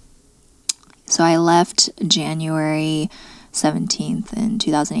 So I left January 17th in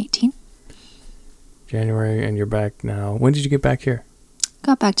 2018. January, and you're back now. When did you get back here?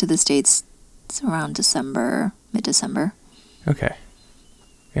 Got back to the States around December, mid-December. Okay.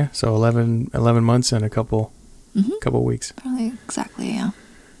 Yeah, so 11 months and a couple weeks. Probably, exactly, yeah.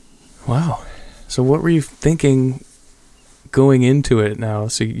 Wow. So what were you thinking going into it now?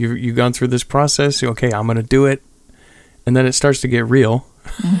 So you've gone through this process. Okay, I'm going to do it. And then it starts to get real.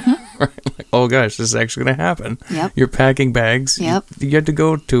 Mm-hmm. Right? Like, oh, gosh, this is actually going to happen. Yep. You're packing bags. Yep. You had to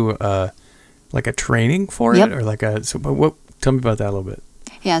go to like a training for it? Or like but tell me about that a little bit.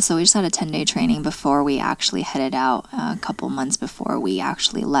 Yeah, so we just had a 10-day training before we actually headed out, a couple months before we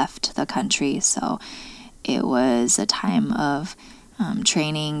actually left the country. So it was a time of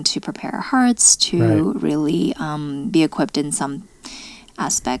training to prepare our hearts to really be equipped in some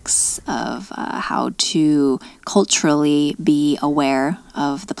aspects of how to culturally be aware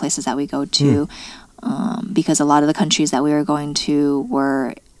of the places that we go to, because a lot of the countries that we were going to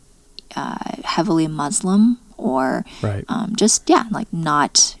were heavily Muslim or just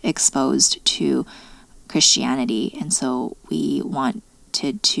not exposed to Christianity, and so we wanted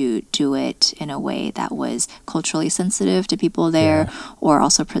to do it in a way that was culturally sensitive to people there, or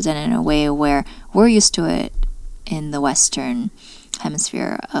also presented in a way where we're used to it in the Western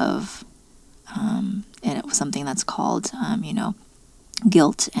hemisphere of and it was something that's called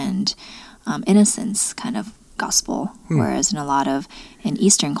guilt and innocence kind of gospel, whereas in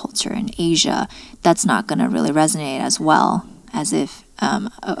Eastern culture in Asia, that's not going to really resonate as well as if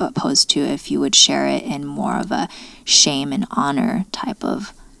opposed to if you would share it in more of a shame and honor type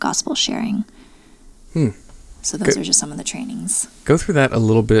of gospel sharing. So those are just some of the trainings. Go through that a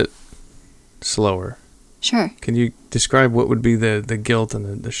little bit slower. Sure. Can you describe what would be the guilt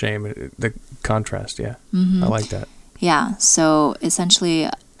and the shame, the contrast? Yeah, I like that. Yeah, so essentially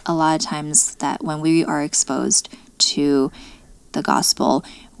a lot of times that when we are exposed to the gospel,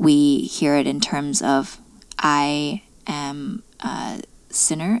 we hear it in terms of, I am a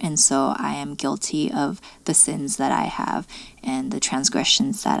sinner, and so I am guilty of the sins that I have and the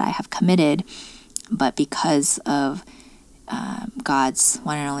transgressions that I have committed. But because of God's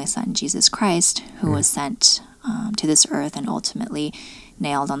one and only Son, Jesus Christ, who was sent to this earth and ultimately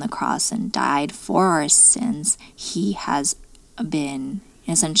nailed on the cross and died for our sins, he has been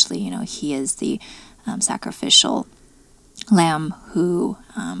essentially, he is the sacrificial lamb who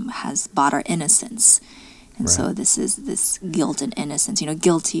has bought our innocence. And so this is this guilt and innocence,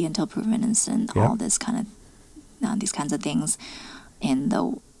 guilty until proven innocent, all this kind of, these kinds of things in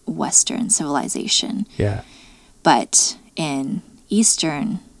the Western civilization. Yeah. But in the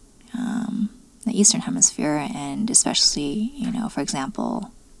Eastern Hemisphere, and especially, for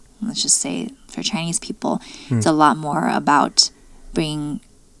example, let's just say for Chinese people, it's a lot more about bring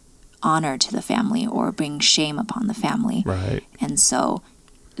honor to the family or bring shame upon the family. Right. And so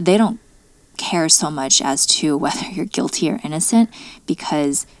they don't care so much as to whether you're guilty or innocent,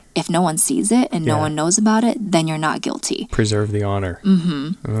 because if no one sees it and no one knows about it, then you're not guilty. Preserve the honor.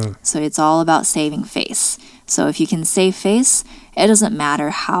 So it's all about saving face. So if you can save face, it doesn't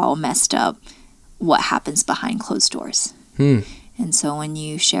matter how messed up what happens behind closed doors. And so when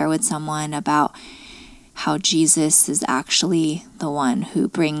you share with someone about how Jesus is actually the one who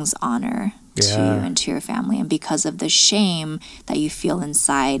brings honor to you and to your family, and because of the shame that you feel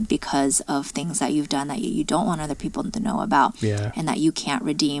inside because of things that you've done that you don't want other people to know about, and that you can't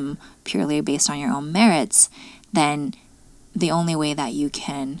redeem purely based on your own merits, then the only way that you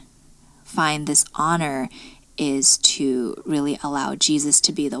can find this honor is to really allow Jesus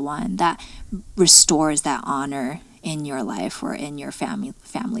to be the one that restores that honor in your life or in your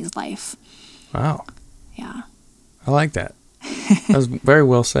family's life. Wow. Yeah. I like that. That was very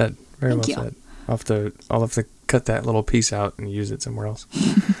well said. Very Thank well you. said. I'll have to cut that little piece out and use it somewhere else.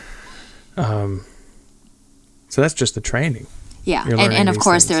 So that's just the training. Yeah. And of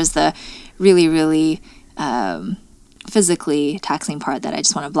course, there's the really, really physically taxing part that I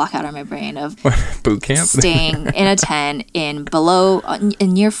just want to block out of my brain of boot camp, staying in a tent in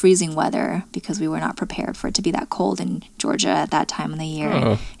near freezing weather, because we were not prepared for it to be that cold in Georgia at that time of the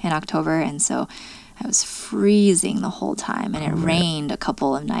year in October. And so I was freezing the whole time, and it rained a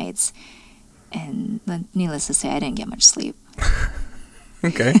couple of nights, and needless to say, I didn't get much sleep.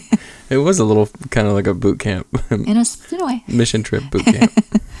 Okay. It was a little kind of like a boot camp. In a way. Mission trip boot camp.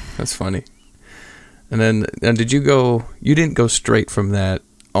 That's funny. And then, you didn't go straight from that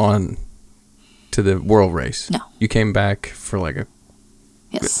on to the world race. No. You came back for like a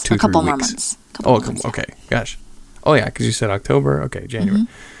couple more months. Okay. Gosh. Oh yeah, because you said October. Okay, January.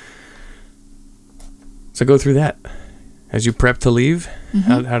 So go through that. As you prep to leave,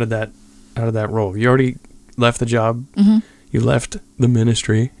 how did that roll? You already left the job. You left the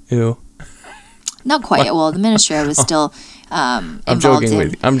ministry. Ew. Not quite. Well, the ministry I was still I'm involved joking in.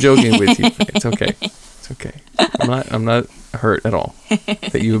 with you. I'm joking with you. It's okay. It's okay. I'm not hurt at all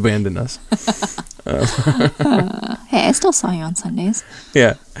that you abandoned us. Hey, I still saw you on Sundays.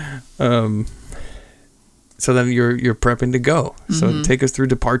 Yeah. So then you're prepping to go. So take us through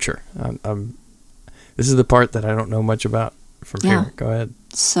departure. This is the part that I don't know much about from here. Go ahead.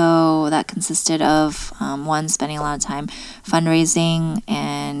 So that consisted of spending a lot of time fundraising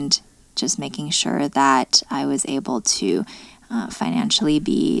and just making sure that I was able to financially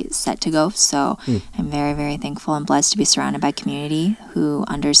be set to go. So I'm very, very thankful and blessed to be surrounded by community who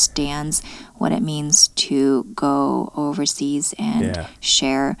understands what it means to go overseas and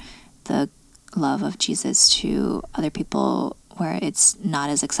share the love of Jesus to other people where it's not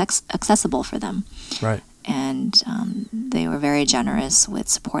as accessible for them. Right. And they were very generous with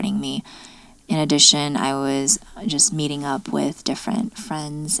supporting me. In addition, I was just meeting up with different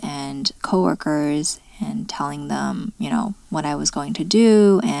friends and coworkers and telling them, what I was going to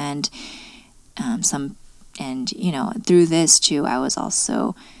do, and through this too, I was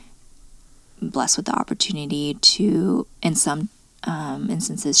also blessed with the opportunity to, in some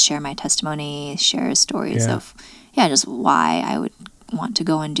instances, share my testimony, share stories of, just why I would want to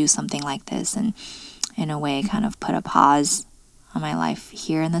go and do something like this, and in a way, kind of put a pause on my life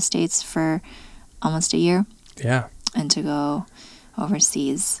here in the States for almost a year. Yeah. And to go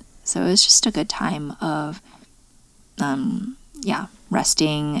overseas. So it was just a good time of,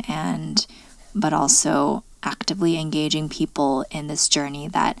 resting but also actively engaging people in this journey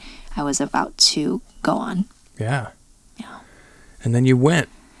that I was about to go on. Yeah. Yeah. And then you went.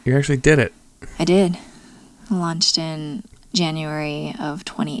 You actually did it. I did. I launched in January of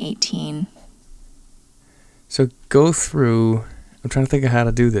 2018. So go through. I'm trying to think of how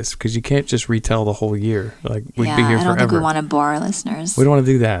to do this, because you can't just retell the whole year. Like, we'd be here forever. I don't think we want to bore our listeners. We don't want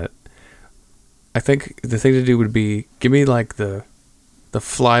to do that. I think the thing to do would be, give me like the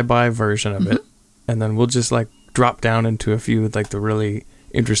flyby version of it, and then we'll just like drop down into a few like the really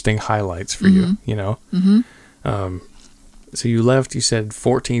interesting highlights for you, So you left, you said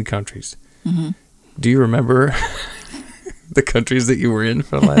 14 countries. Do you remember the countries that you were in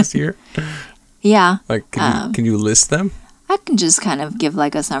for the last year? Yeah. Like, can you list them? I can just kind of give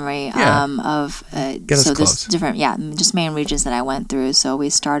like a summary of there's different just main regions that I went through. So we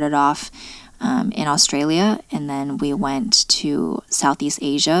started off in Australia, and then we went to Southeast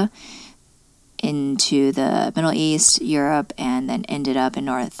Asia, into the Middle East, Europe, and then ended up in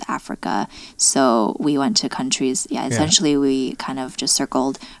North Africa. So we went to countries, essentially we kind of just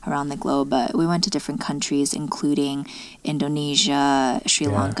circled around the globe, but we went to different countries, including Indonesia, Sri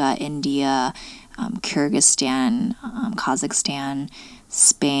Lanka, India, Kyrgyzstan, Kazakhstan,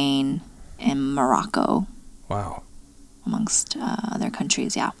 Spain, and Morocco. Wow. Amongst other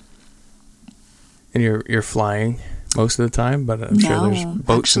countries, And you're flying most of the time, but I'm sure there's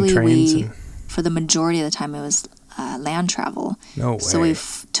boats and trains. For the majority of the time, it was land travel. No way. So we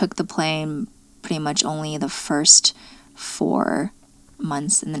took the plane pretty much only the first 4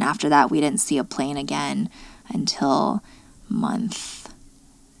 months, and then after that, we didn't see a plane again until month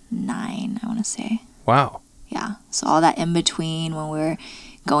 9, I want to say. Wow. Yeah. So all that in between, when we were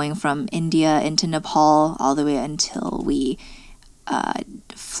going from India into Nepal, all the way until we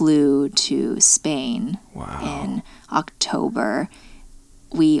flew to Spain in October,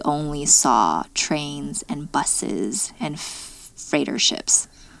 we only saw trains and buses and freighter ships.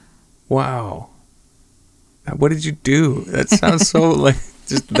 Wow. What did you do? That sounds so like,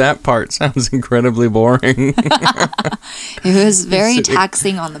 just that part sounds incredibly boring. It was very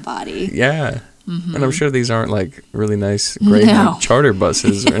taxing on the body. Yeah. Mm-hmm. And I'm sure these aren't like really nice Greyhound charter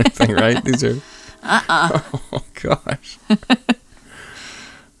buses or anything, right? These are... Oh, gosh.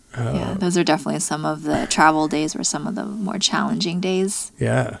 Those are definitely some of the travel days, were some of the more challenging days.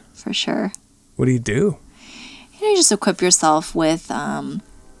 Yeah. For sure. What do? You just equip yourself with some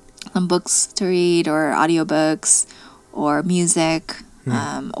books to read, or audiobooks, or music,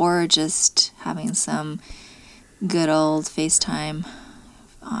 or just having some good old FaceTime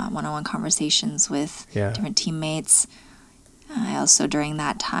one-on-one conversations with different teammates. I also, during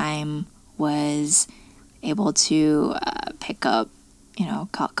that time, was able to pick up a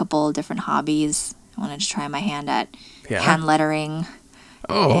couple of different hobbies. I wanted to try my hand at hand lettering.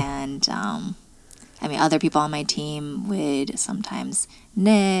 Oh. And, other people on my team would sometimes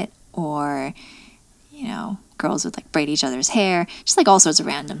knit, or, girls would like braid each other's hair, just like all sorts of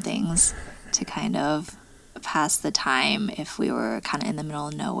random things to kind of pass the time if we were kind of in the middle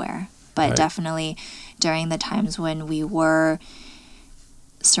of nowhere. But definitely during the times when we were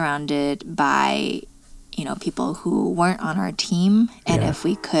surrounded by people who weren't on our team, and if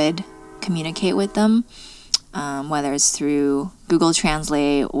we could communicate with them, whether it's through Google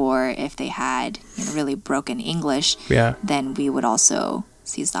Translate, or if they had really broken English, then we would also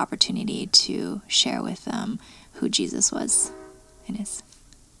seize the opportunity to share with them who Jesus was and is.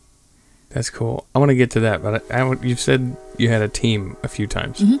 That's cool. I want to get to that, but you've said you had a team a few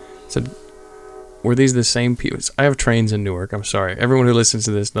times. So were these the same people? I have trains in Newark. I'm sorry. Everyone who listens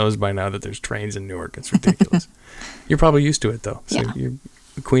to this knows by now that there's trains in Newark. It's ridiculous. You're probably used to it, though. So you're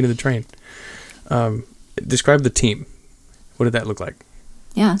the queen of the train. Describe the team. What did that look like?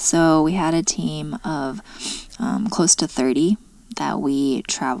 Yeah, so we had a team of close to 30 that we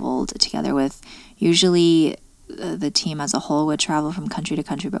traveled together with. Usually the team as a whole would travel from country to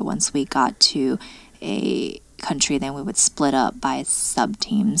country, but once we got to a country, then we would split up by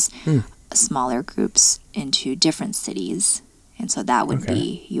sub-teams, smaller groups into different cities. And so that would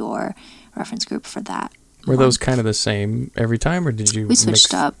be your reference group for that. Were those kind of the same every time, or did you We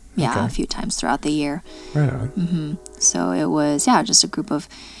switched up, Okay. a few times throughout the year. Right on. So it was, just a group of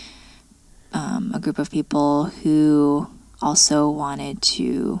people who also wanted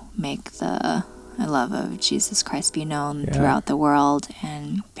to make the love of Jesus Christ be known throughout the world,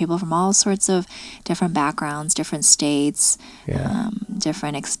 and people from all sorts of different backgrounds, different states,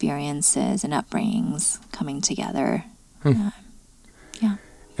 different experiences and upbringings coming together. And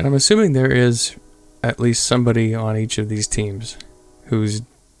I'm assuming there is at least somebody on each of these teams who's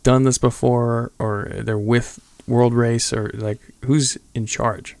done this before, or they're with World Race, or like who's in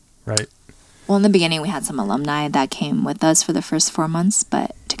charge, right? Well, in the beginning, we had some alumni that came with us for the first 4 months,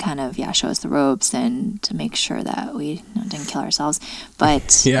 but to kind of, show us the ropes and to make sure that we didn't kill ourselves.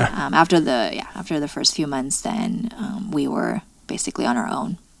 But after the first few months, then we were basically on our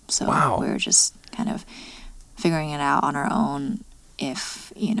own. So we were just kind of figuring it out on our own.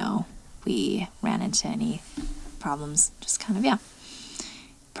 If, we ran into any problems, just kind of,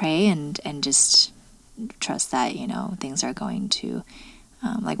 pray and just trust that, things are going to,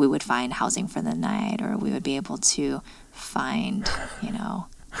 like we would find housing for the night, or we would be able to find,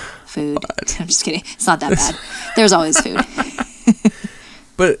 food. I'm just kidding. It's not that bad. There's always food.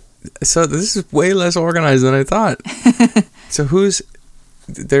 But, so this is way less organized than I thought. So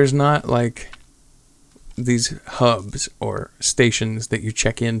there's not like these hubs or stations that you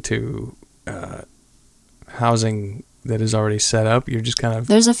check into housing that is already set up. You're just kind of...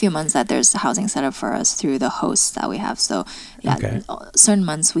 There's a few months that there's housing set up for us through the hosts that we have. So, certain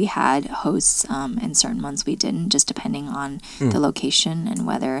months we had hosts, and certain months we didn't, just depending on the location and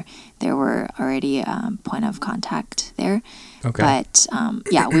whether there were already point of contact there. Okay. But,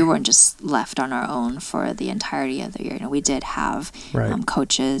 we weren't just left on our own for the entirety of the year. We did have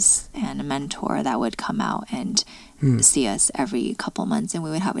coaches and a mentor that would come out and see us every couple months, and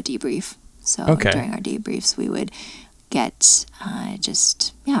we would have a debrief. So during our debriefs, we would get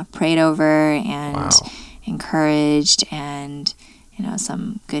prayed over and encouraged, and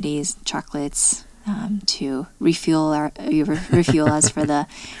some goodies, chocolates, to refuel us for the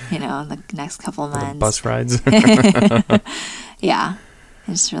the next couple months. Bus rides.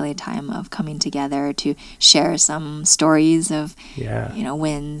 It's really a time of coming together to share some stories of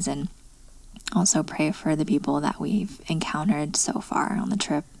wins, and also pray for the people that we've encountered so far on the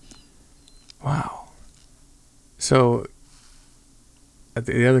trip. Wow. So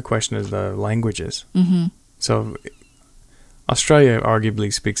the other question is the languages. So Australia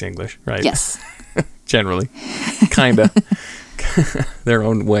arguably speaks English, right? Yes. Generally. Kind of. Their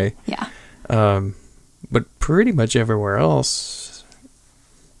own way. Yeah. But pretty much everywhere else,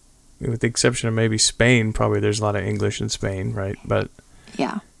 with the exception of maybe Spain, probably there's a lot of English in Spain, right? But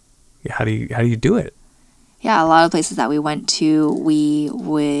how do you do it? Yeah, a lot of places that we went to, we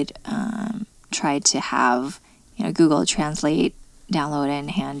would try to have Google Translate downloaded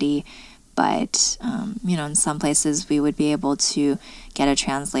and handy. But, in some places we would be able to get a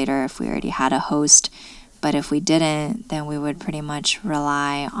translator if we already had a host. But if we didn't, then we would pretty much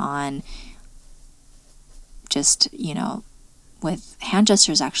rely on just, with hand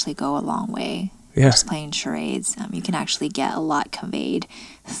gestures actually go a long way. Yeah. Just playing charades. You can actually get a lot conveyed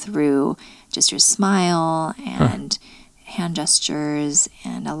through just your smile and hand gestures,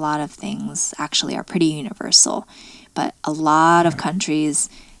 and a lot of things actually are pretty universal. But a lot of countries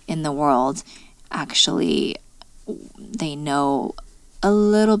in the world, actually, they know a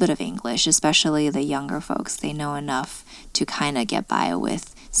little bit of English, especially the younger folks. They know enough to kind of get by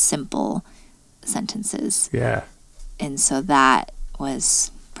with simple sentences. Yeah. And so that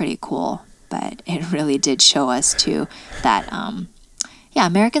was pretty cool. But it really did show us, too, that,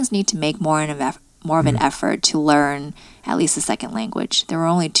 Americans need to make more of an effort to learn at least a second language. There were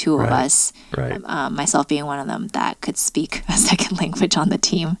only two of us, myself being one of them, that could speak a second language on the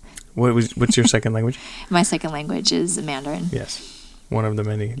team. What's your second language? My second language is Mandarin. Yes, one of the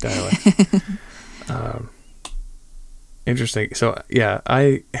many dialects. Interesting. So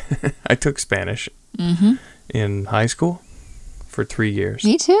I took Spanish in high school for 3 years.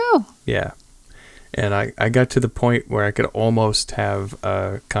 Me too. Yeah, and I got to the point where I could almost have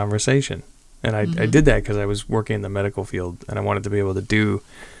a conversation. And I did that because I was working in the medical field, and I wanted to be able to do,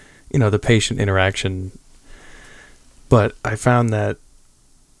 the patient interaction. But I found that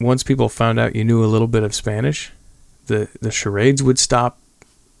once people found out you knew a little bit of Spanish, the charades would stop,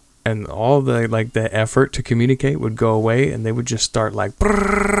 and all the the effort to communicate would go away, and they would just start like,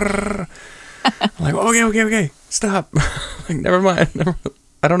 brrr. Like, okay, stop. Like, never mind.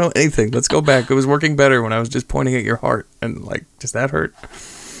 I don't know anything. Let's go back. It was working better when I was just pointing at your heart, and does that hurt?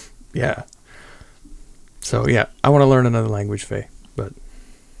 Yeah. So yeah, I want to learn another language, Faye. But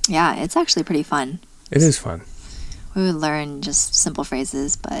yeah, it's actually pretty fun. It is fun. We would learn just simple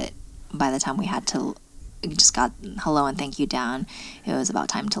phrases, but by the time we just got hello and thank you down, it was about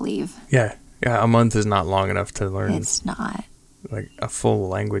time to leave. Yeah, a month is not long enough to learn. It's not. Like a full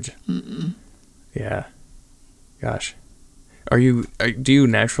language. Mm-mm. Yeah. Gosh. Do you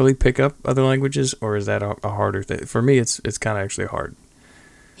naturally pick up other languages, or is that a harder thing? For me, it's kind of actually hard.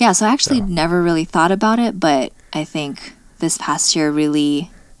 Yeah, so I actually never really thought about it, but I think this past year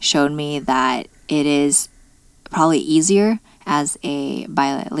really showed me that it is probably easier as a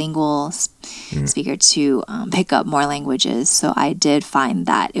bilingual speaker to pick up more languages. So I did find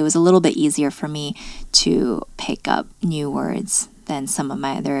that it was a little bit easier for me to pick up new words than some of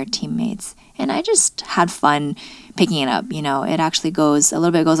my other teammates. And I just had fun picking it up. It actually goes a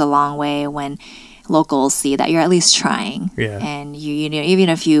long way when locals see that you're at least trying. Yeah. And you know, even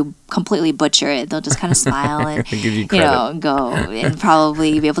if you completely butcher it, they'll just kind of smile and give you credit. Go and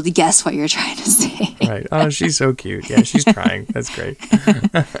probably be able to guess what you're trying to say. Right. Oh, she's so cute. Yeah, she's trying. That's great.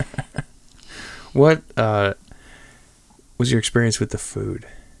 What was your experience with the food?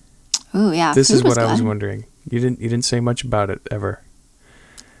 Oh yeah, this is what I was wondering. You didn't say much about it ever.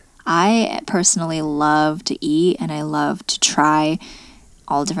 I personally love to eat, and I love to try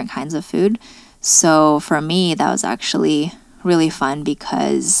all different kinds of food. So for me, that was actually really fun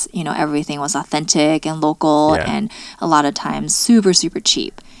because, everything was authentic and local and a lot of times super, super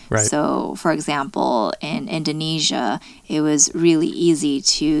cheap. Right. So, for example, in Indonesia, it was really easy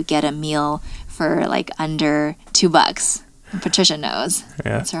to get a meal for under $2. Patricia knows.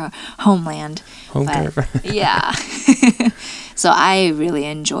 Yeah. It's her homeland. But, yeah. So I really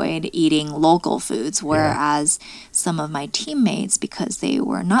enjoyed eating local foods, whereas some of my teammates, because they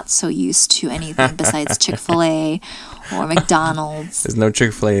were not so used to anything besides Chick-fil-A or McDonald's. There's no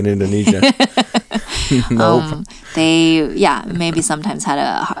Chick-fil-A in Indonesia. Nope. They, maybe sometimes had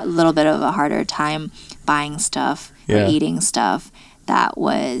a little bit of a harder time buying stuff or eating stuff that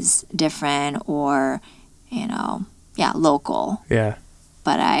was different or, local. Yeah.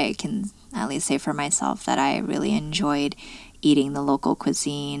 But I can at least say for myself that I really enjoyed eating the local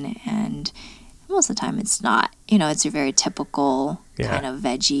cuisine, and most of the time it's not, it's your very typical kind of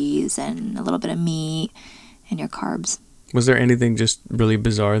veggies and a little bit of meat and your carbs. Was there anything just really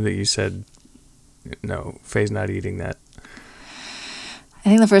bizarre that you said, no, Faye's not eating that? I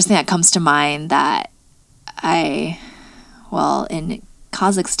think the first thing that comes to mind that in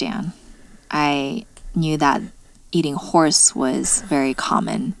Kazakhstan, I knew that eating horse was very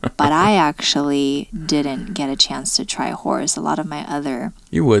common, but I actually didn't get a chance to try horse. A lot of my other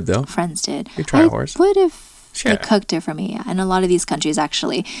friends did. You try horse. I would if they cooked it for me. And a lot of these countries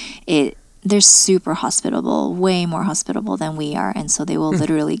actually, they're super hospitable, way more hospitable than we are, and so they will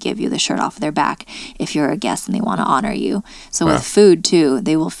literally give you the shirt off their back if you're a guest and they want to honor you. So with food too,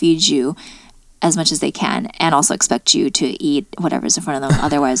 they will feed you as much as they can and also expect you to eat whatever's in front of them.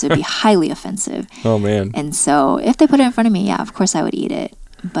 Otherwise, it would be highly offensive. Oh, man. And so if they put it in front of me, of course I would eat it.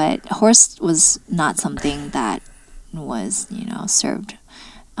 But horse was not something that was, served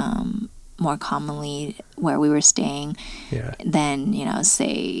more commonly where we were staying than,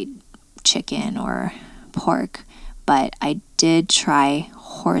 say, chicken or pork. But I did try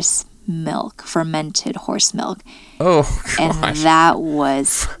horse milk, fermented horse milk. Oh, gosh. And that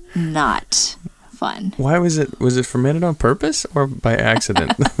was not fun. Why was it fermented on purpose or by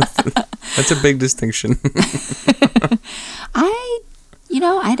accident? That's a big distinction.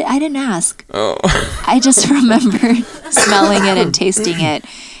 I didn't ask. Oh. I just remember smelling it and tasting it,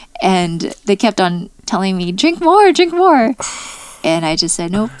 and they kept on telling me, drink more. And I just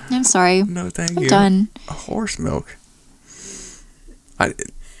said, nope, I'm sorry. No, thank you. I'm done. Horse milk. I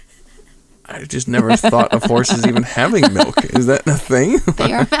just never thought of horses even having milk. Is that a thing?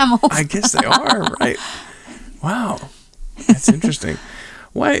 They are mammals. I guess they are, right? Wow. That's interesting.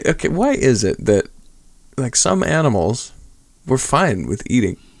 Why is it that some animals were fine with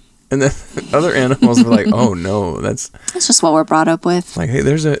eating and then other animals were like, oh no, that's just what we're brought up with. Hey,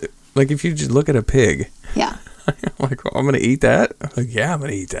 if you just look at a pig. Yeah. I'm going to eat that? I'm yeah, I'm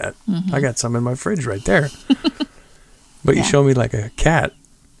going to eat that. Mm-hmm. I got some in my fridge right there. But you show me a cat.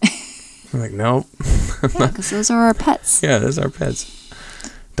 I'm no. Yeah, because those are our pets. Yeah, those are our pets.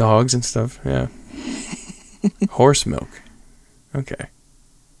 Dogs and stuff, yeah. Horse milk. Okay.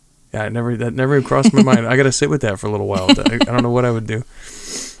 Yeah, that never crossed my mind. I got to sit with that for a little while. I don't know what I would do.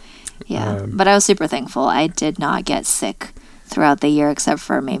 Yeah, but I was super thankful. I did not get sick throughout the year except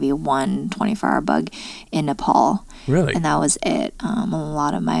for maybe one 24-hour bug in Nepal. Really? And that was it. A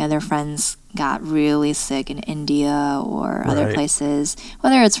lot of my other friends got really sick in India or other places,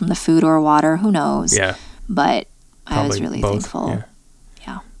 whether it's from the food or water, who knows. Yeah. But Probably I was really both. thankful.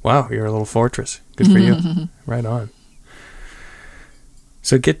 Yeah. Wow, you're a little fortress. Good for you. Right on.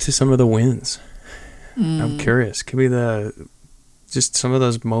 So get to some of the wins. I'm curious. Give me just some of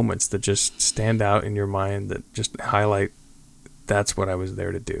those moments that just stand out in your mind that just highlight that's what I was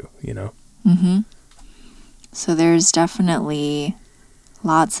there to do, you know? Mm-hmm. So there's definitely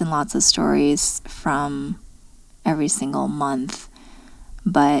lots and lots of stories from every single month.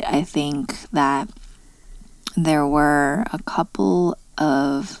 But I think that there were a couple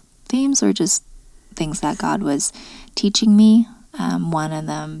of themes or just things that God was teaching me. One of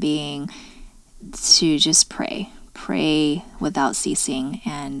them being to just pray without ceasing.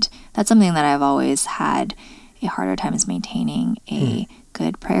 And that's something that I've always had a harder time is maintaining a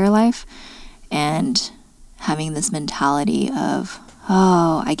good prayer life and having this mentality of,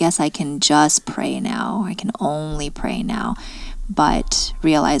 oh, I guess I can just pray now. I can only pray now. But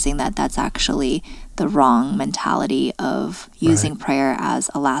realizing that that's actually the wrong mentality of using prayer as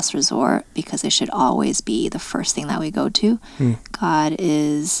a last resort, because it should always be the first thing that we go to. God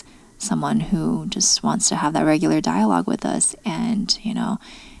is someone who just wants to have that regular dialogue with us and,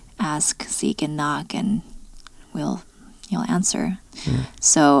 ask, seek, and knock, and you'll answer.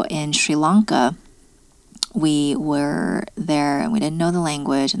 So in Sri Lanka, we were there and we didn't know the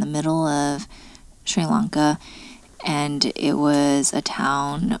language in the middle of Sri Lanka, and it was a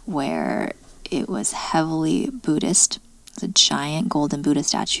town where it was heavily Buddhist. It's a giant golden Buddha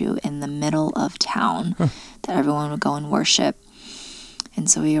statue in the middle of town that everyone would go and worship. And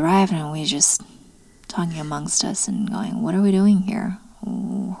so we arrived and we just talking amongst us and going, what are we doing here?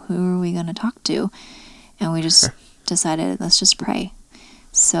 Who are we going to talk to? And we just decided, let's just pray.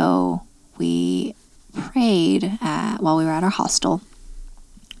 So we prayed while we were at our hostel.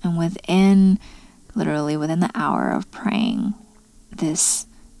 And literally within the hour of praying, this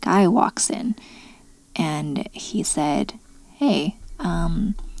guy walks in and he said, hey,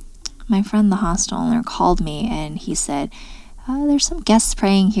 my friend the hostel owner called me and he said, there's some guests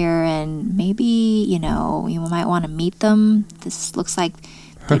praying here and maybe, you might want to meet them. This looks like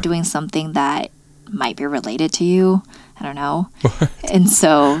they're doing something that might be related to you. I don't know. And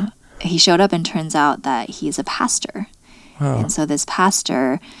so he showed up and turns out that he's a pastor. Wow. And so this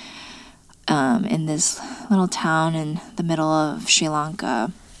pastor in this little town in the middle of Sri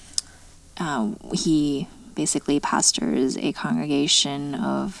Lanka, he basically pastors a congregation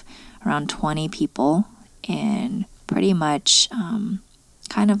of around 20 people in pretty much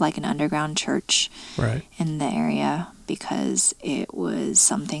kind of like an underground church in the area, because it was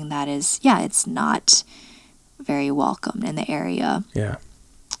something that is, it's not very welcome in the area. Yeah.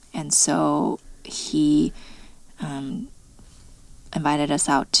 And so he invited us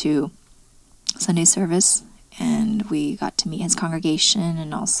out to Sunday service, and we got to meet his congregation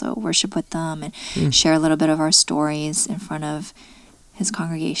and also worship with them and share a little bit of our stories in front of his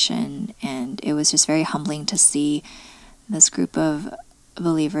congregation. And it was just very humbling to see this group of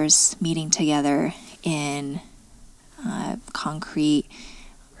believers meeting together in a concrete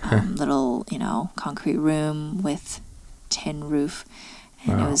little, concrete room with tin roof.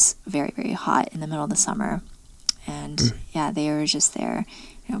 And it was very, very hot in the middle of the summer. And they were just there,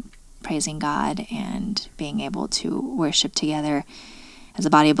 praising God and being able to worship together as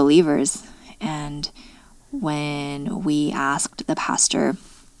a body of believers. And when we asked the pastor,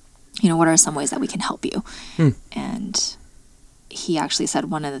 what are some ways that we can help you? And he actually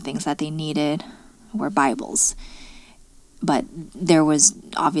said one of the things that they needed were Bibles. But there was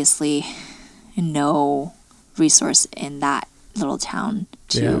obviously no resource in that little town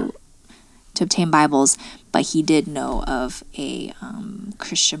to obtain Bibles, but he did know of a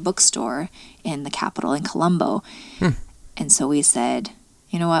Christian bookstore in the capital in Colombo. And so we said,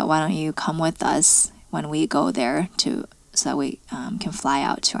 you know what, why don't you come with us when we go there so that we can fly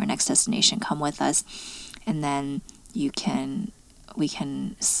out to our next destination, come with us, and then we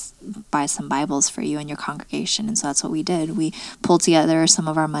can buy some Bibles for you and your congregation. And so that's what we did. We pulled together some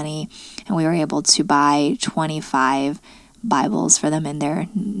of our money and we were able to buy 25 Bibles for them in their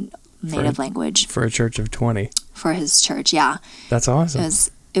native language. For a church of 20. For his church, yeah. That's awesome.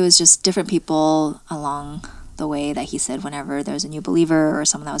 It was just different people along the way that he said whenever there was a new believer or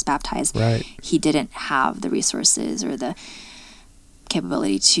someone that was baptized, he didn't have the resources or the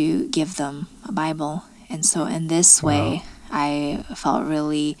capability to give them a Bible. And so in this way, I felt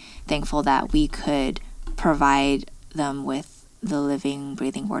really thankful that we could provide them with the living,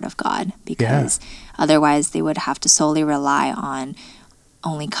 breathing Word of God, because otherwise they would have to solely rely on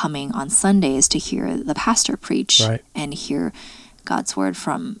only coming on Sundays to hear the pastor preach and hear God's Word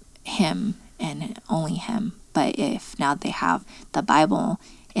from him and only him. But if now they have the Bible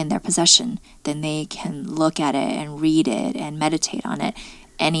in their possession, then they can look at it and read it and meditate on it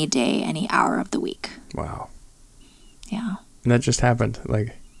any day, any hour of the week. Wow. Yeah. And that just happened,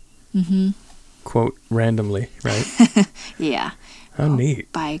 like, quote, randomly, right? Yeah. How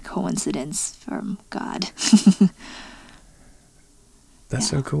neat. By coincidence from God. That's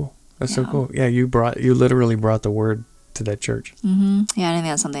so cool. That's so cool. Yeah, you literally brought the Word to that church. Yeah, I think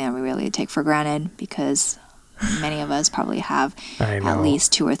that's something that we really take for granted, because many of us probably have at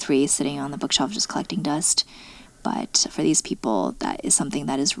least 2 or 3 sitting on the bookshelf just collecting dust. But for these people, that is something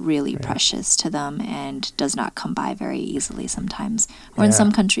that is really precious to them and does not come by very easily sometimes. Or in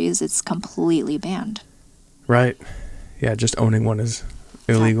some countries, it's completely banned. Right. Yeah, just owning one is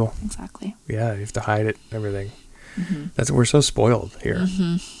illegal. Exactly. Yeah, you have to hide it and everything. We're so spoiled here,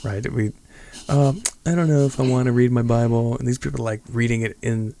 right? I don't know if I want to read my Bible. And these people are like reading it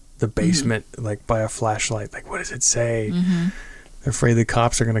in the basement, like by a flashlight. Like, what does it say? They're afraid the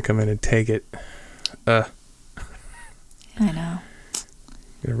cops are going to come in and take it. I know.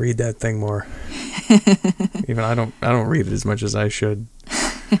 Gotta read that thing more. Even I don't read it as much as I should.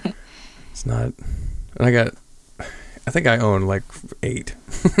 It's not. And I think I own like 8.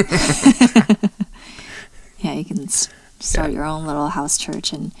 Yeah, you can start your own little house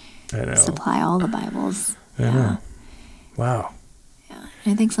church and supply all the Bibles. I know. Wow. Yeah.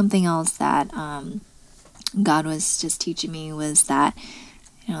 And I think something else that God was just teaching me was that,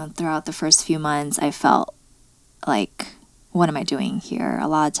 throughout the first few months, I felt like, what am I doing here? A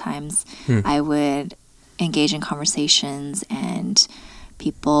lot of times I would engage in conversations and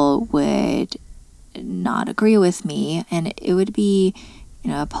people would not agree with me, and it would be,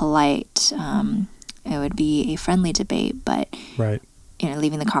 a polite, it would be a friendly debate, but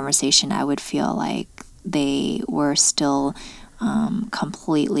leaving the conversation, I would feel like they were still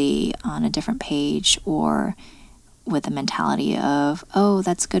completely on a different page, or with a mentality of, oh,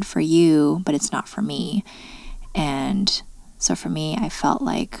 that's good for you, but it's not for me. And so for me, I felt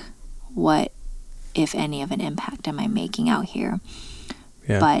like, what, if any, of an impact am I making out here?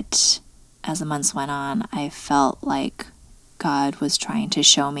 Yeah. But as the months went on, I felt like God was trying to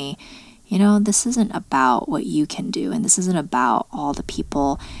show me, this isn't about what you can do, and this isn't about all the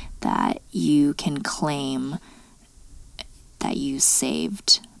people that you can claim that you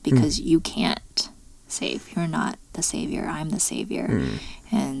saved, because you can't save. You're not the Savior. I'm the Savior.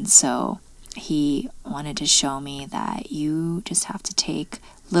 And so he wanted to show me that you just have to take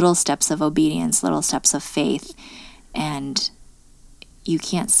little steps of obedience, little steps of faith, and you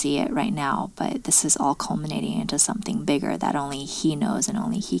can't see it right now, but this is all culminating into something bigger that only he knows, and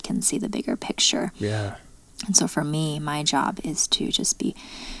only he can see the bigger picture. Yeah. And so for me, my job is to just be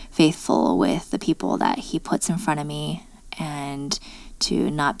faithful with the people that he puts in front of me, and to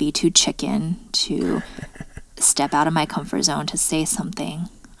not be too chicken, to step out of my comfort zone, to say something,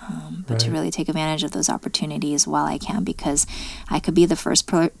 but to really take advantage of those opportunities while I can, because I could be the first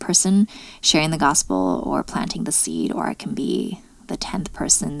person sharing the gospel or planting the seed, or I can be the 10th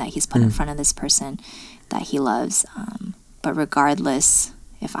person that he's put in front of this person that he loves. But regardless,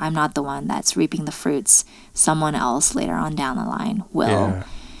 if I'm not the one that's reaping the fruits, someone else later on down the line will. Yeah.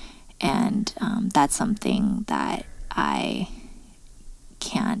 And that's something that I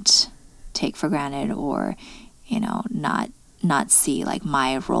can't take for granted, or, not see like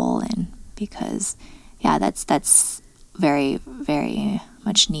my role in, because that's very, very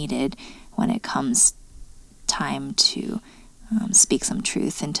much needed when it comes time to speak some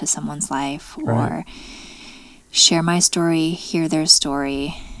truth into someone's life, or share my story, hear their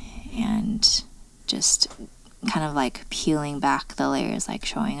story, and just kind of like peeling back the layers, like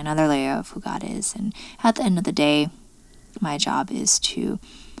showing another layer of who God is. And at the end of the day, my job is to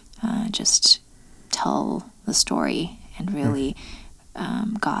just tell the story, and really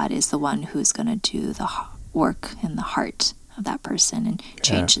God is the one who's going to do the work in the heart of that person and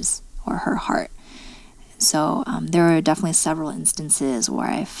change his or her heart. So there were definitely several instances where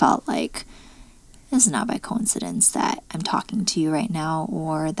I felt like, this is not by coincidence that I'm talking to you right now,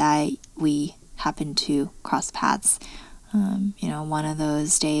 or that we happen to cross paths. One of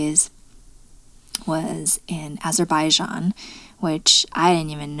those days was in Azerbaijan, which I didn't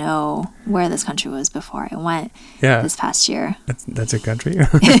even know where this country was before I went this past year. That's a country?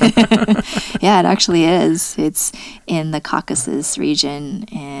 Yeah, it actually is. It's in the Caucasus region,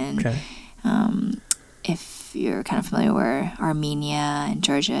 and if if you're kind of familiar where Armenia and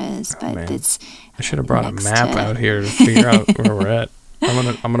Georgia is, but it's. I should have brought a map out here to figure out where we're at.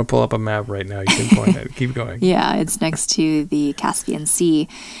 I'm gonna pull up a map right now. You can point at it. Keep going. Yeah, it's next to the Caspian Sea,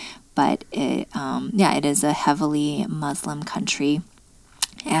 but it is a heavily Muslim country,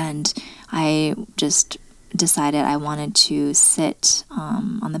 and I just decided I wanted to sit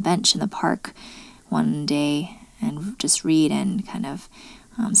on the bench in the park one day and just read and kind of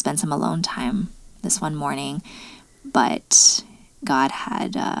spend some alone time this one morning, but God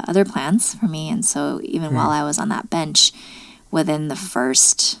had other plans for me, and so even while I was on that bench, within the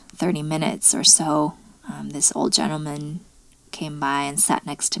first 30 minutes or so, this old gentleman came by and sat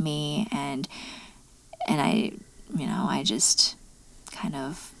next to me, and I just kind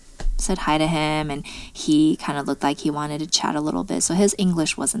of said hi to him, and he kind of looked like he wanted to chat a little bit. So his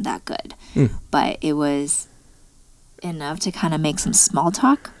English wasn't that good, but it was enough to kind of make some small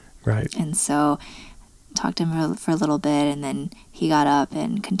talk. Right. And so talked to him for a little bit, and then he got up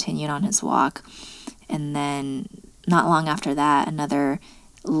and continued on his walk. And then not long after that, another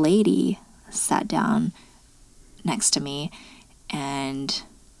lady sat down next to me and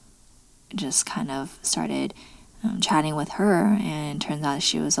just kind of started chatting with her, and it turns out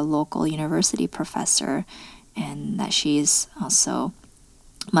she was a local university professor and that she's also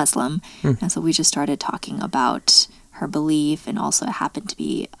Muslim. And so we just started talking about her belief, and also it happened to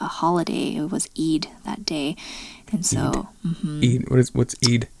be a holiday. It was Eid that day. And so Eid. What's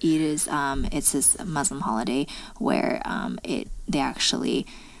Eid? Eid is it's this Muslim holiday where they actually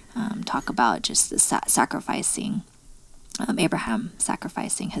talk about just the sacrificing Abraham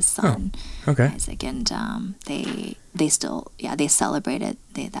sacrificing his son Isaac, and they still they celebrated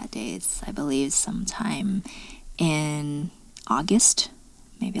that day. It's, I believe, sometime in August,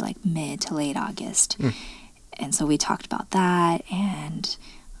 maybe like mid to late August. And so we talked about that, and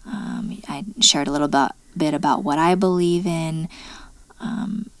I shared a little bit about what I believe in,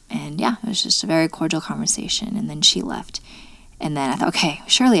 and it was just a very cordial conversation. And then she left, and then I thought, okay,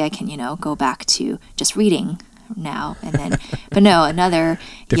 surely I can go back to just reading now. And then but no, another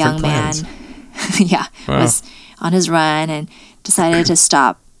young plans. man was on his run and decided to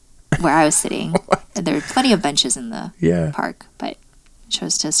stop where I was sitting. There were plenty of benches in the park, but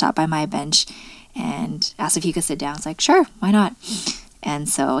chose to stop by my bench and asked if he could sit down. I was like, sure, why not? And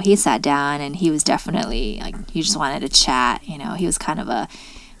so he sat down, and he was definitely he just wanted to chat. He was kind of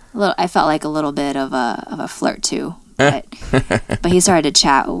I felt like a little bit of a flirt too. But he started to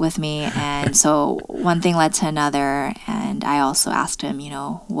chat with me, and so one thing led to another, and I also asked him,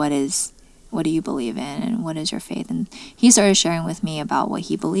 what do you believe in, and what is your faith? And he started sharing with me about what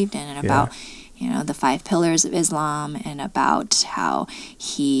he believed in, and about the 5 pillars of Islam, and about how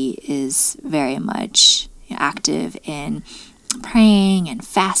he is very much active in praying and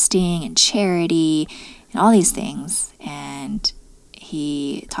fasting and charity and all these things. And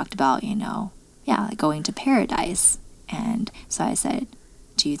he talked about like going to paradise. And so I said,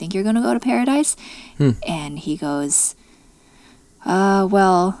 do you think you're going to go to paradise? And he goes,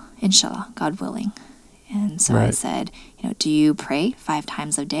 well, inshallah, God willing. And so I said, do you pray 5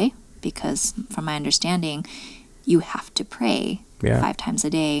 times a day? Because from my understanding, you have to pray 5 times a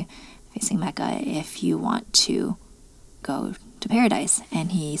day facing Mecca if you want to go to paradise.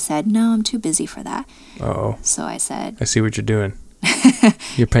 And he said, no, I'm too busy for that. Uh-oh. So I said, I see what you're doing.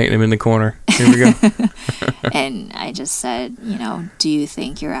 You're painting him in the corner. Here we go. And I just said, do you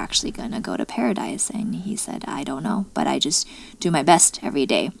think you're actually going to go to paradise? And he said, I don't know, but I just do my best every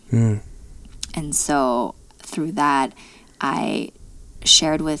day. And so through that, I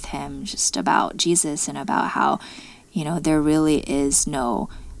shared with him just about Jesus, and about how, there really is no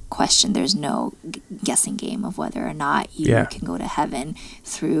question. There's no guessing game of whether or not you can go to heaven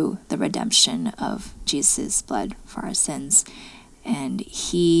through the redemption of Jesus' blood for our sins. And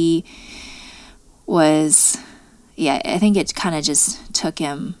he was, I think it kind of just took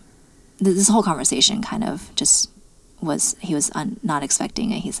him, this whole conversation kind of just was, he was not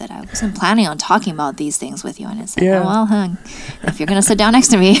expecting it. He said, I wasn't planning on talking about these things with you. And I said, oh, well, if you're going to sit down next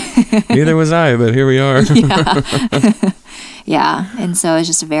to me. Neither was I, but here we are. And so it's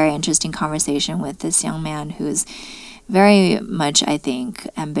just a very interesting conversation with this young man who's very much, I think,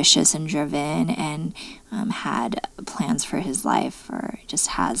 ambitious and driven, and had plans for his life, or just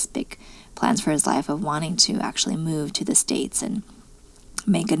has big plans for his life of wanting to actually move to the States and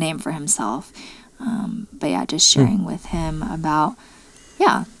make a name for himself. But just sharing with him about,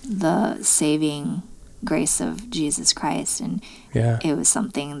 the saving grace of Jesus Christ. And it was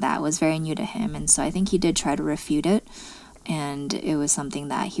something that was very new to him. And so I think he did try to refute it. And it was something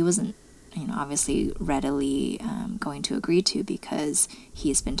that he wasn't obviously readily going to agree to, because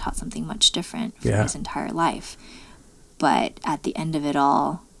he's been taught something much different for his entire life. But at the end of it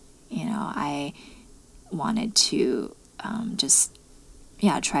all, I wanted to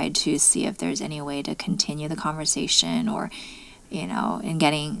try to see if there's any way to continue the conversation, or,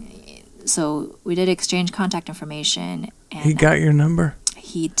 so we did exchange contact information. And he got your number?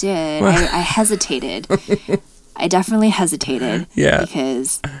 He did. I hesitated. I definitely hesitated. Yeah.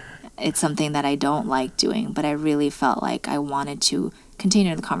 Because it's something that I don't like doing, but I really felt like I wanted to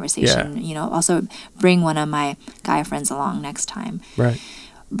continue the conversation. Yeah. Also bring one of my guy friends along next time. Right.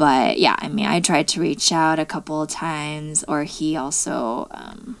 But yeah, I tried to reach out a couple of times, or he also,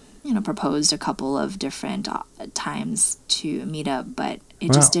 proposed a couple of different times to meet up, but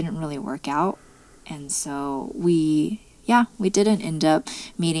it just didn't really work out. And so we didn't end up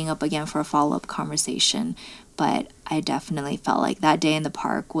meeting up again for a follow-up conversation. But I definitely felt like that day in the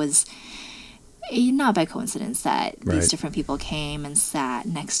park was not by coincidence that these different people came and sat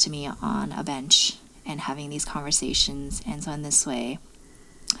next to me on a bench and having these conversations. And so in this way,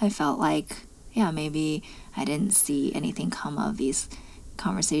 I felt like, maybe I didn't see anything come of these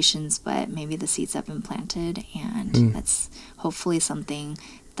conversations, but maybe the seeds have been planted, and that's hopefully something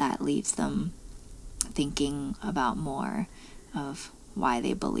that leaves them thinking about more of why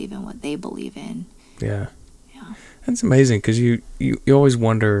they believe in what they believe in. Yeah. That's amazing, because you always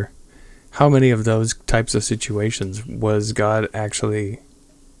wonder how many of those types of situations was God actually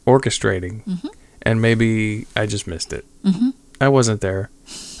orchestrating, and maybe I just missed it. I wasn't there.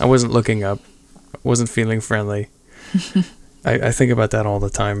 I wasn't looking up. I wasn't feeling friendly. I think about that all the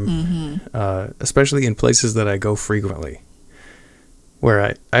time, especially in places that I go frequently, where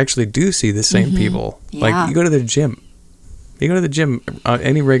I actually do see the same people. Yeah. Like, you go to the gym. You go to the gym on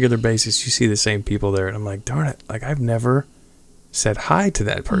any regular basis, you see the same people there. And I'm like, darn it, like, I've never said hi to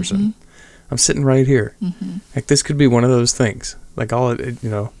that person. I'm sitting right here. Like, this could be one of those things. Like,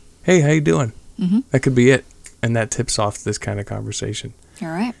 hey, how you doing? That could be it. And that tips off this kind of conversation.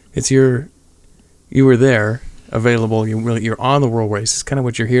 You're right. It's you were there, available. You're on the world race. It's kind of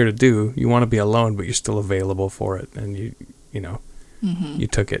what you're here to do. You want to be alone, but you're still available for it. And you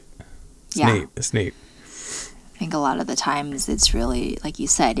took it. It's neat. I think a lot of the times it's really, like you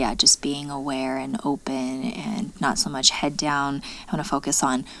said, just being aware and open, and not so much head down. I want to focus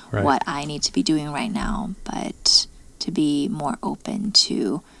on what I need to be doing right now, but to be more open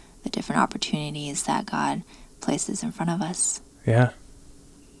to the different opportunities that God places in front of us. Yeah.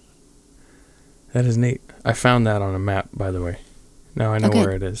 That is neat. I found that on a map, by the way. Now I know where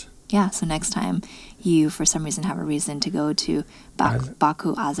it is. Yeah, so next time you, for some reason, have a reason to go to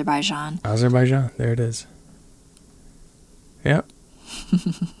Baku, Azerbaijan. Azerbaijan, there it is. Yep.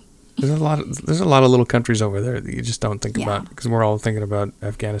 There's a lot of little countries over there that you just don't think about, because we're all thinking about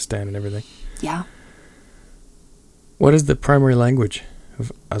Afghanistan and everything. Yeah. What is the primary language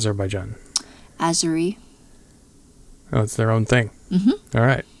of Azerbaijan? Azeri. Oh, it's their own thing. All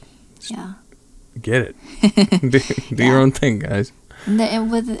right. Yeah. Get it. Do your own thing, guys.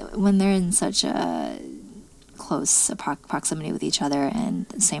 When they're in such a close proximity with each other and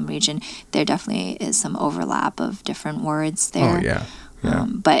the same region, there definitely is some overlap of different words there. Oh, yeah.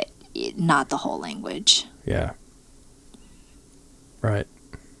 But not the whole language. Yeah. Right.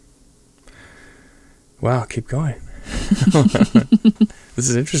 Wow, keep going. This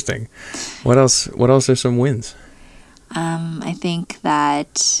is interesting. What else are some wins? I think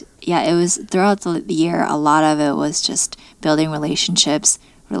that, it was throughout the year, a lot of it was just building relationships,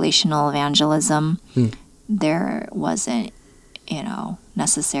 relational evangelism. There wasn't,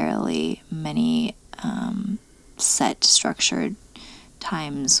 necessarily many set structured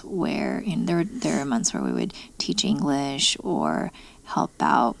times where there are months where we would teach English or help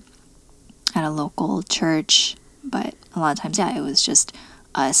out at a local church, but a lot of times, it was just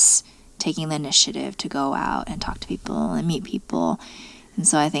us taking the initiative to go out and talk to people and meet people. And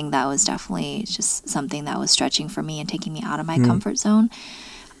so I think that was definitely just something that was stretching for me and taking me out of my comfort zone.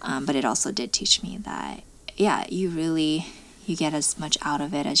 But it also did teach me that, you get as much out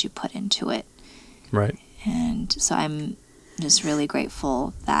of it as you put into it. Right. And so I'm just really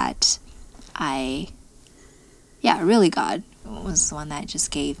grateful that God was the one that just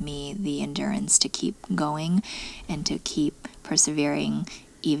gave me the endurance to keep going and to keep persevering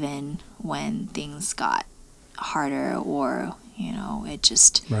even when things got harder, or it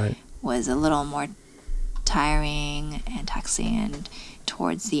just was a little more tiring and taxing. And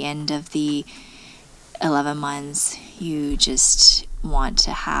towards the end of the 11 months, you just want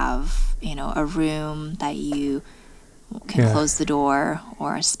to have a room that you can close the door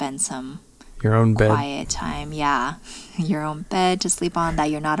or spend some Your own bed. quiet time. Yeah. Your own bed to sleep on, that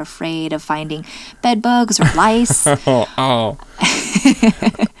you're not afraid of finding bed bugs or lice. Oh.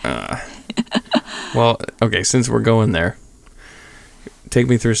 Well, okay, since we're going there, take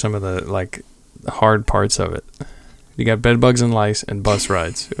me through some of the, like, hard parts of it. You got bed bugs and lice and bus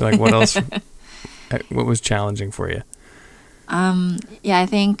rides. Like, what else? What was challenging for you? Yeah, I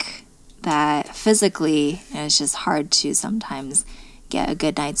think that physically it's just hard to sometimes get a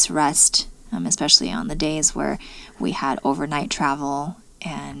good night's rest, especially on the days where we had overnight travel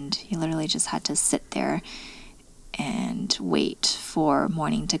and you literally just had to sit there and wait for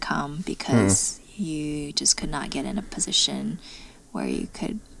morning to come because you just could not get in a position where you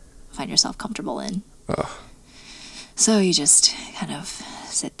could find yourself comfortable in. Ugh. So you just kind of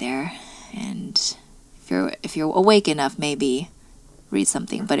sit there, and if you're awake enough, maybe read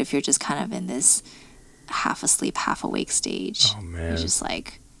something. But if you're just kind of in this half asleep, half awake stage, Oh, man. you're just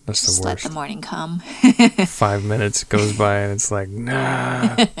like, That's just the let worst. the morning come. 5 minutes goes by and it's like,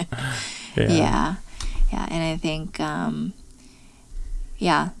 nah. Yeah. And I think,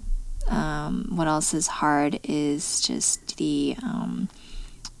 what else is hard is just the,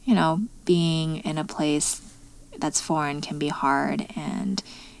 being in a place that's foreign can be hard, and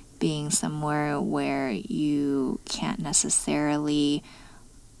being somewhere where you can't necessarily,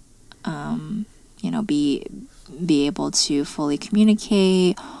 be able to fully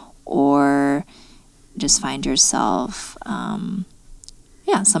communicate, or just find yourself,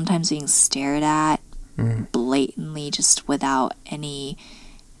 sometimes being stared at blatantly, just without any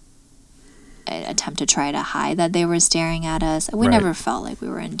attempt to try to hide that they were staring at us. We Right. never felt like we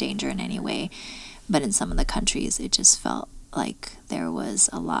were in danger in any way, but in some of the countries, it just felt like there was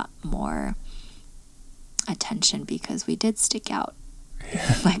a lot more attention because we did stick out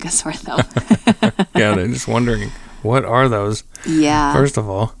like a sore thumb. Yeah, they're just wondering, what are those? Yeah. First of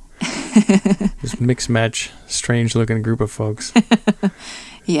all, this mix match, strange looking group of folks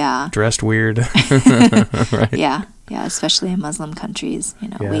Yeah. dressed weird. Right. Yeah. Yeah. Especially in Muslim countries, we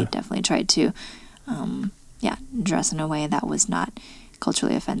Yeah. definitely tried to, dress in a way that was not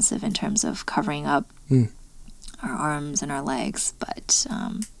culturally offensive in terms of covering up our arms and our legs, but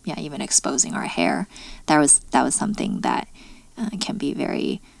even exposing our hair. That was something that can be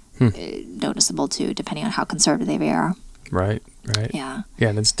very noticeable too, depending on how conservative they are. Right. Yeah. Yeah,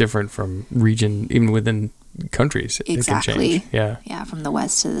 and it's different from region, even within countries. Exactly. It can change. Yeah. Yeah, from the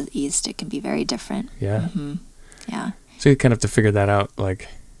west to the east, it can be very different. Yeah. Mm-hmm. Yeah. So you kind of have to figure that out, like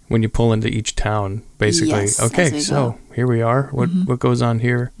when you pull into each town, basically. Yes, as Okay, we so go. here we are. What goes on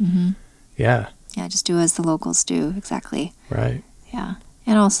here? Mm-hmm. Yeah. Yeah, just do as the locals do. Exactly. Right. Yeah.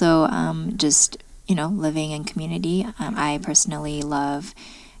 And also just, living in community. I personally love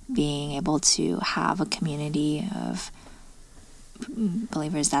being able to have a community of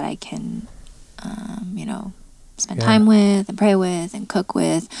believers that I can, spend time with and pray with and cook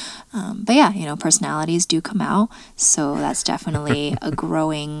with. But yeah, personalities do come out. So that's definitely a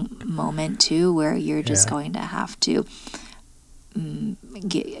growing moment too, where you're just going to have to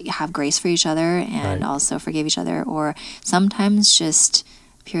have grace for each other and also forgive each other, or sometimes just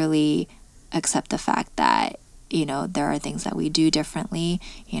purely accept the fact that there are things that we do differently,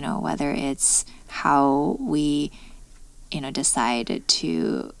 whether it's how we decide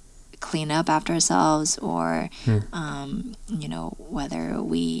to clean up after ourselves, or whether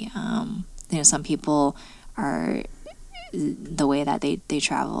we some people are the way that they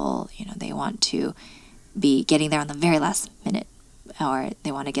travel, they want to be getting there on the very last minute, or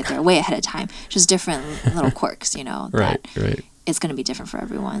they want to get there way ahead of time. Just different little quirks, Right. it's going to be different for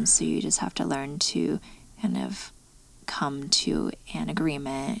everyone. So you just have to learn to kind of come to an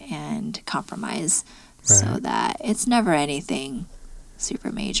agreement and compromise, so that it's never anything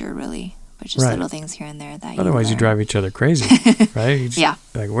super major, really, but just little things here and there that Otherwise you drive each other crazy, right? You just, Yeah.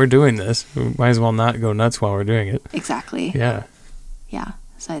 Like, we're doing this. We might as well not go nuts while we're doing it. Exactly. Yeah. Yeah.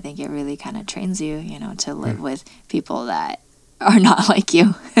 So I think it really kind of trains you, to live with people that are not like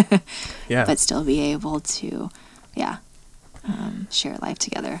you, Yeah. but still be able to, share life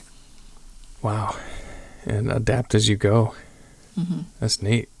together. Wow. And adapt as you go. Mm-hmm. That's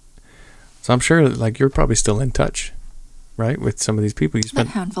neat. So I'm sure, like, you're probably still in touch, right, with some of these people you A spent.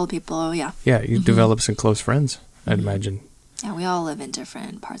 handful of people, yeah. Yeah, you developed some close friends, I'd imagine. Yeah, we all live in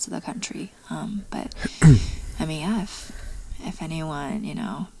different parts of the country. But I mean, yeah, if anyone,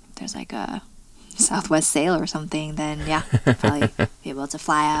 there's like a Southwest sale or something, then yeah, probably be able to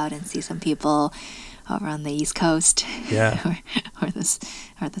fly out and see some people over on the East Coast. Yeah. or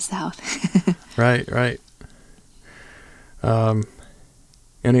the South. Right.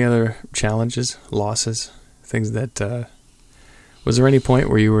 Any other challenges, losses, things that Was there any point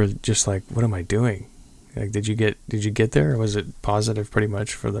where you were just like, what am I doing? Like, did you get there, or was it positive pretty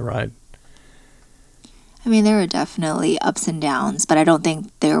much for the ride? I mean, there were definitely ups and downs, but I don't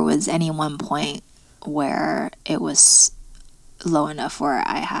think there was any one point where it was low enough where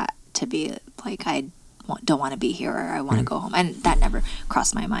I had to be like, don't want to be here, or I want to go home. And that never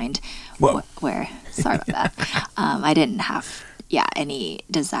crossed my mind. Whoa. Sorry about that. I didn't have, any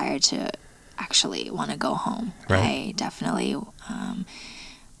desire to actually want to go home. Right. I definitely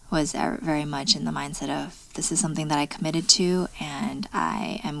was very much in the mindset of, this is something that I committed to, and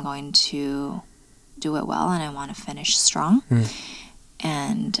I am going to do it well, and I want to finish strong.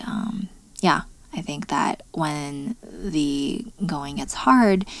 And I think that when the going gets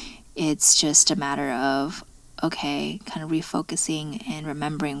hard, it's just a matter of, okay, kind of refocusing and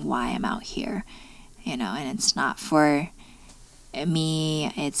remembering why I'm out here, and it's not for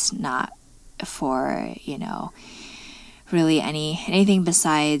me, it's not for, really anything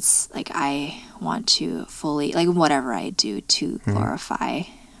besides, like, I want to fully, like, whatever I do to glorify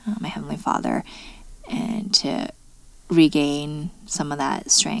my Heavenly Father, and to regain some of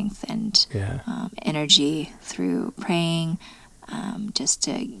that strength and energy through praying, just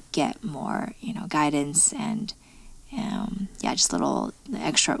to get more, guidance and just a little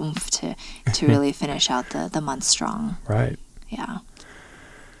extra oomph to really finish out the month strong. Right. Yeah.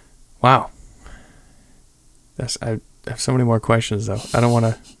 Wow. I have so many more questions though. I don't want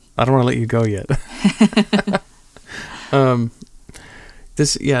to let you go yet.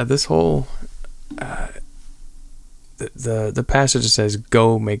 This whole the passage that says,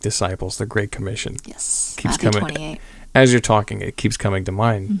 "Go make disciples," the Great Commission. Yes. Keeps Matthew coming 28. as you're talking. It keeps coming to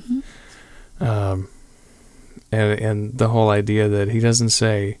mind. And the whole idea that he doesn't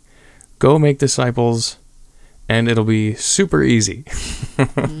say, "Go make disciples," and it'll be super easy,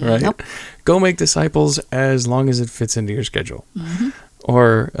 right? Nope. Go make disciples as long as it fits into your schedule,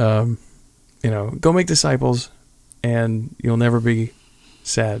 or go make disciples, and you'll never be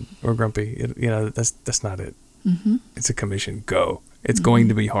sad or grumpy. That's not it. It's a commission. Go. It's going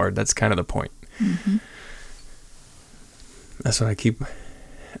to be hard. That's kind of the point. That's what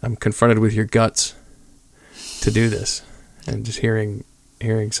I'm confronted with your guts to do this, and just hearing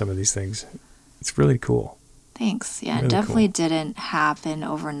some of these things. It's really cool. Thanks. Yeah, Really it definitely cool. didn't happen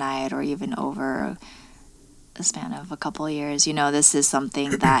overnight or even over a span of a couple of years. This is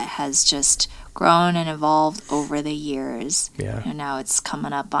something that has just grown and evolved over the years. Yeah. Now it's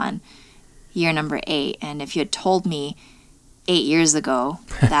coming up on year number 8. And if you had told me 8 years ago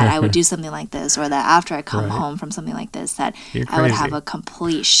that I would do something like this, or that after I come home from something like this, that You're I would crazy. have a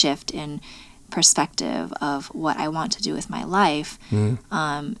complete shift in perspective of what I want to do with my life,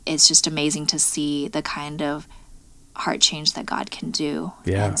 it's just amazing to see the kind of heart change that God can do.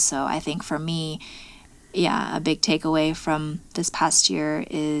 Yeah. And so I think for me, a big takeaway from this past year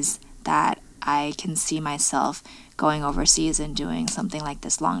is that I can see myself going overseas and doing something like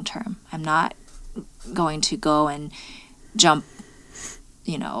this long term. I'm not going to go and jump,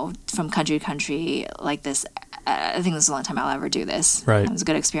 from country to country like this. I think this is the only time I'll ever do this. Right. It was a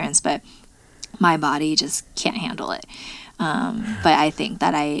good experience, but my body just can't handle it. But I think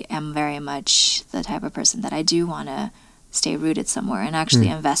that I am very much the type of person that I do want to stay rooted somewhere and actually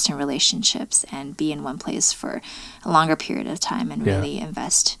invest in relationships and be in one place for a longer period of time and really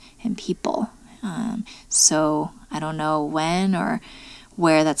invest in people. So I don't know when or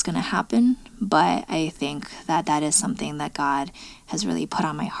where that's going to happen, but I think that is something that God has really put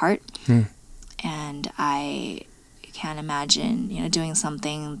on my heart. And I can't imagine, doing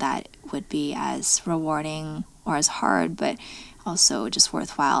something that would be as rewarding or as hard, but also just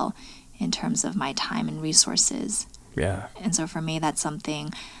worthwhile in terms of my time and resources. Yeah. And so for me, that's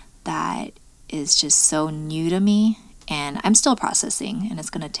something that is just so new to me, and I'm still processing, and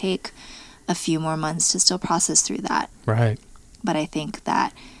it's going to take a few more months to still process through that. Right. But I think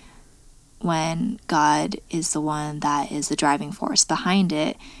that when God is the one that is the driving force behind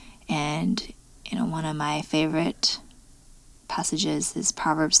it, and one of my favorite passages is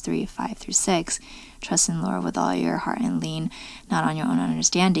Proverbs 3:5-6. Trust in the Lord with all your heart and lean not on your own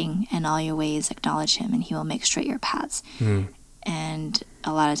understanding. In all your ways acknowledge him, and he will make straight your paths. And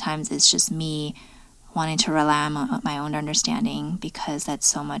a lot of times it's just me wanting to rely on my own understanding, because that's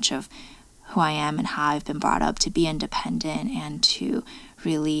so much of who I am and how I've been brought up, to be independent and to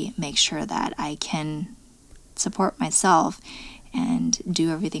really make sure that I can support myself and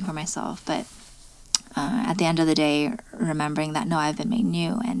do everything for myself. But at the end of the day, remembering that, no, I've been made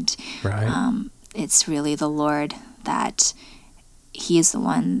new, and it's really the Lord that he is the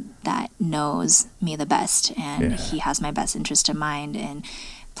one that knows me the best, and he has my best interest in mind, and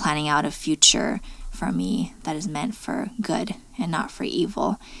planning out a future for me that is meant for good and not for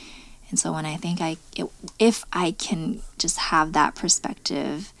evil. And so when I think if I can just have that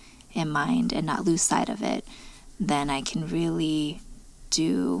perspective in mind and not lose sight of it, then I can really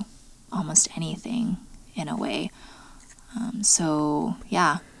do almost anything in a way. So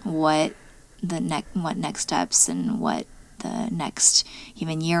yeah, what next steps and what the next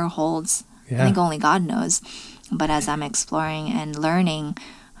even year holds, I think only God knows. But as I'm exploring and learning,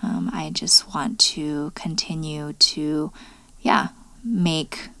 I just want to continue to,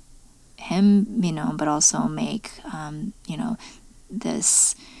 make him, but also make,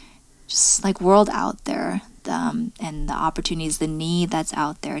 this just like world out there, and the opportunities, the need that's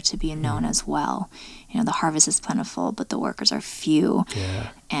out there to be known as well. The harvest is plentiful, but the workers are few. Yeah.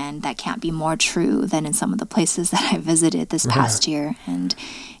 And that can't be more true than in some of the places that I visited this past year. And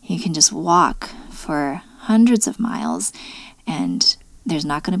you can just walk for hundreds of miles, and there's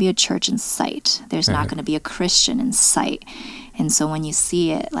not going to be a church in sight. There's not going to be a Christian in sight. And so when you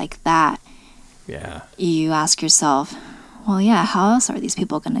see it like that, you ask yourself, well, how else are these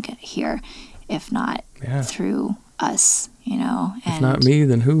people going to get here if not through us, And if not me,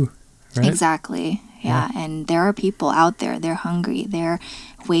 then who? Right? Exactly. Yeah. And there are people out there, they're hungry, they're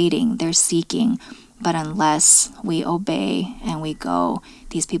waiting, they're seeking. But unless we obey and we go,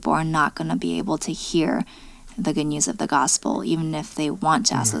 these people are not going to be able to hear the good news of the gospel, even if they want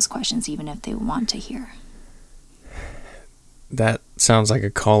to ask those questions, even if they want to hear. That sounds like a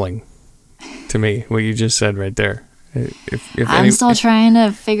calling to me, what you just said right there. I'm still trying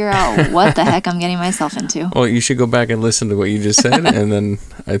to figure out what the heck I'm getting myself into. Well, you should go back and listen to what you just said, and then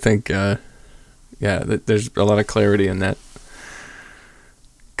I think, there's a lot of clarity in that,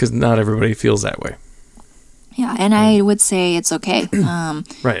 because not everybody feels that way. Yeah, and I would say it's okay.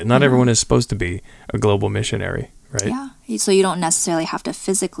 Right, not everyone is supposed to be a global missionary, right? Yeah, so you don't necessarily have to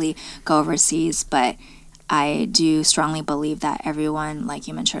physically go overseas, but I do strongly believe that everyone, like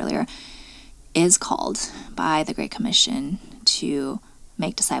you mentioned earlier, is called by the Great Commission to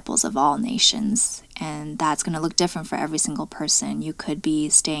make disciples of all nations, and that's going to look different for every single person. You could be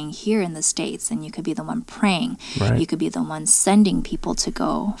staying here in the States, and you could be the one praying. Right. You could be the one sending people to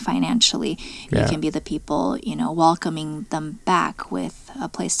go financially. You can be the people, welcoming them back with a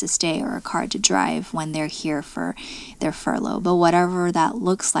place to stay or a car to drive when they're here for their furlough. But whatever that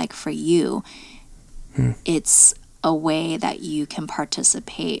looks like for you, it's a way that you can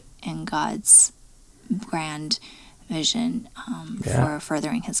participate in God's grand vision for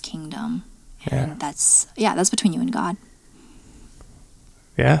furthering his kingdom. And that's between you and God.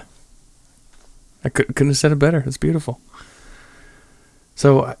 Yeah. I couldn't have said it better. It's beautiful.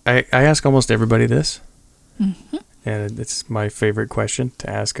 So I ask almost everybody this, and it's my favorite question to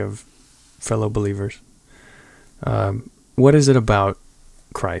ask of fellow believers. What is it about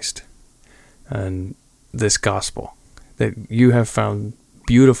Christ and this gospel that you have found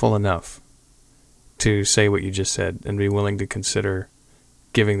beautiful enough to say what you just said and be willing to consider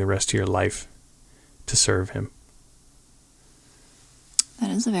giving the rest of your life to serve him? That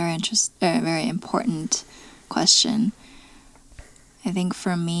is a very important question. I think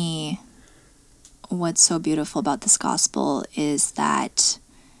for me, what's so beautiful about this gospel is that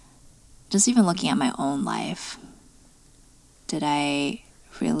just even looking at my own life, did I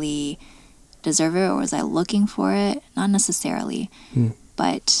really deserve it, or was I looking for it? Not necessarily,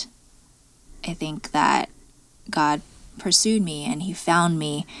 but I think that God pursued me and he found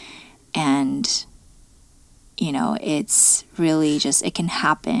me, and it's really just, it can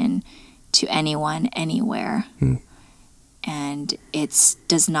happen to anyone, anywhere. And it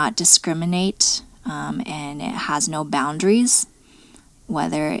does not discriminate, and it has no boundaries,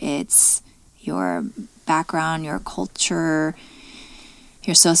 whether it's your background, your culture,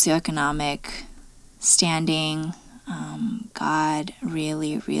 your socioeconomic standing. God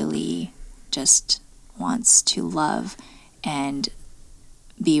really, really just wants to love and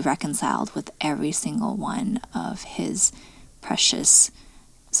be reconciled with every single one of his precious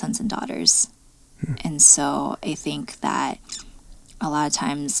sons and daughters. And so I think that a lot of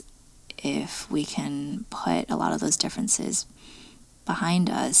times, if we can put a lot of those differences behind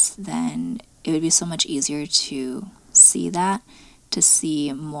us, then it would be so much easier to see that, to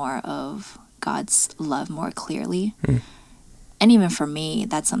see more of God's love more clearly. And even for me,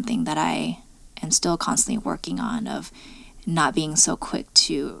 that's something that I am still constantly working on, of not being so quick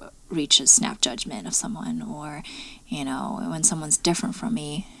to reach a snap judgment of someone, or, when someone's different from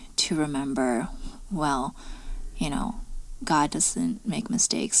me, to remember, well, God doesn't make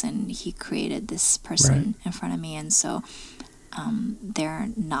mistakes, and he created this person in front of me. And so they're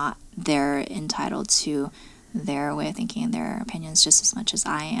entitled to their way of thinking and their opinions just as much as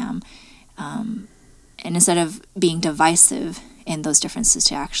I am. instead of being divisive in those differences,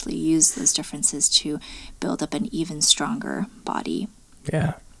 to actually use those differences to build up an even stronger body.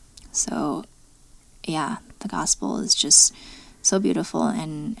 Yeah. So, yeah, the gospel is just so beautiful,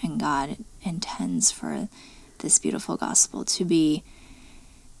 and God intends for this beautiful gospel to be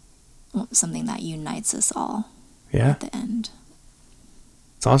something that unites us all at the end.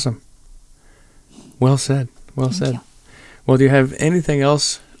 It's awesome. Well said. Well said. You. Well, do you have anything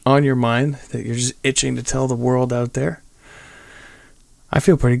else on your mind that you're just itching to tell the world out there? I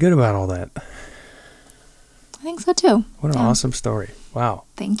feel pretty good about all that. I think so too. What an awesome story. Wow.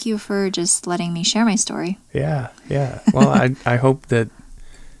 Thank you for just letting me share my story. Yeah. Well, I hope that,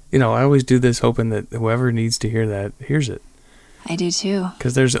 I always do this hoping that whoever needs to hear that hears it. I do too.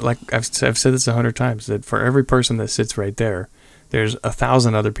 Because there's, like, I've said this 100 times, that for every person that sits right there, there's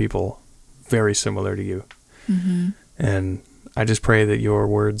 1,000 other people very similar to you. Mm-hmm. And I just pray that your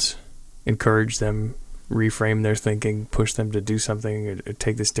words encourage them, reframe their thinking, push them to do something, or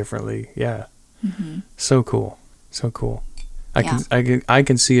take this differently. Yeah. Mm-hmm. So cool. So cool. I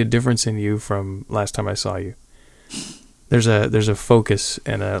can see a difference in you from last time I saw you. There's a focus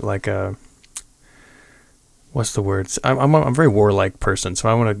and what's the word? I'm a very warlike person,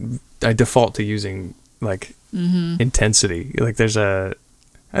 so I default to using intensity. Like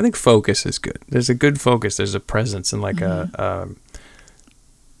I think focus is good. There's a good focus. There's a presence and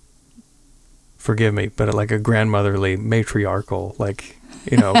forgive me, but like a grandmotherly, matriarchal,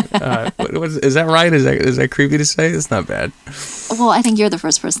 is that right? Is that creepy to say? It's not bad. Well, I think you're the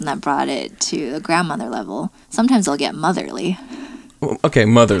first person that brought it to the grandmother level. Sometimes I'll get motherly. Well, okay,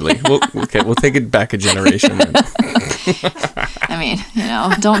 motherly. We'll take it back a generation then. I mean,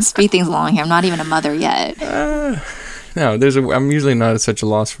 don't speed things along here. I'm not even a mother yet. No, I'm usually not at such a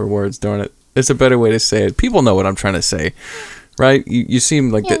loss for words, darn it. There's a better way to say it. People know what I'm trying to say, right? You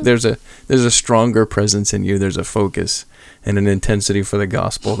seem like there's a stronger presence in you. There's a focus and an intensity for the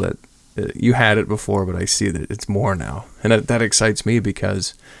gospel that you had it before, but I see that it's more now. And that excites me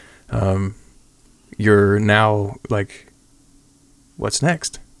because you're now like, what's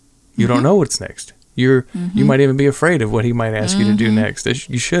next? You don't know what's next. You might even be afraid of what he might ask you to do next.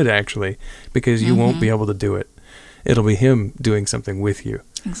 You should actually, because you won't be able to do it. It'll be him doing something with you.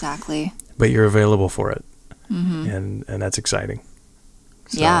 Exactly. But you're available for it. And that's exciting.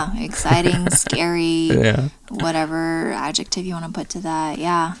 So. Yeah, exciting, scary, whatever adjective you want to put to that.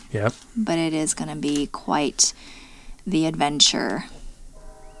 Yeah. Yep. But it is going to be quite the adventure.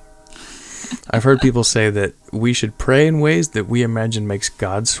 I've heard people say that we should pray in ways that we imagine makes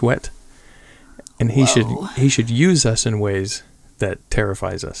God sweat. And he should use us in ways that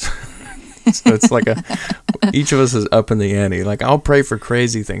terrifies us. So it's like each of us is up in the ante. Like, I'll pray for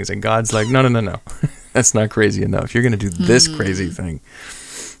crazy things, and God's like, no. That's not crazy enough. You're going to do this crazy thing.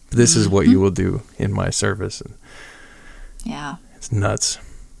 This is what you will do in my service. And it's nuts.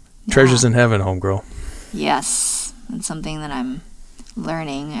 Yeah. Treasures in heaven, homegirl. Yes. It's something that I'm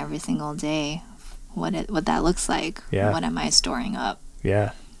learning every single day. What that looks like. Yeah. What am I storing up?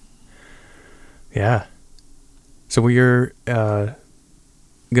 Yeah. Yeah. So you're going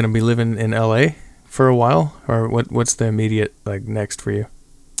to be living in LA for a while? Or what's the immediate next for you?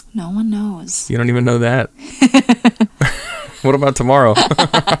 No one knows. You don't even know that. What about tomorrow?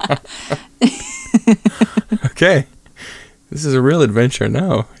 Okay. This is a real adventure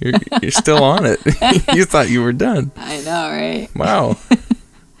now. You're still on it. You thought you were done. I know, right? Wow.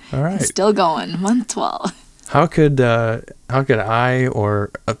 All right. Still going. Month 12. How could I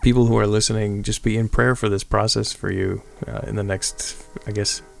or people who are listening just be in prayer for this process for you in the next, I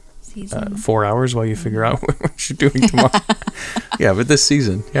guess, 4 hours while you figure out what you're doing tomorrow? Yeah, but this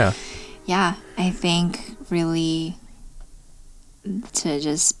season, yeah. Yeah, I think really to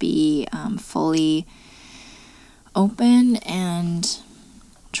just be fully open and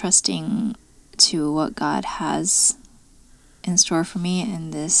trusting to what God has in store for me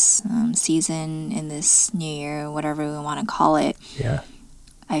in this season, in this new year, whatever we want to call it. Yeah.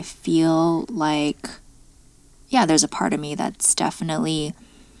 I feel like, there's a part of me that's definitely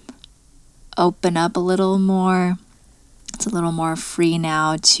open up a little more. It's a little more free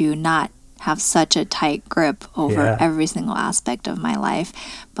now to not have such a tight grip over every single aspect of my life,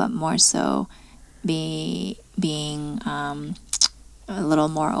 but more so being a little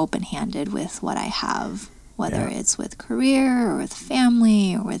more open-handed with what I have, whether it's with career or with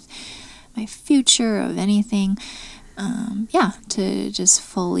family or with my future of anything. To just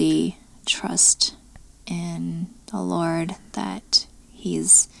fully trust in the Lord that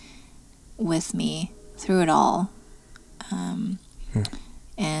He's with me through it all. And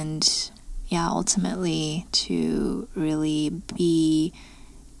ultimately to really be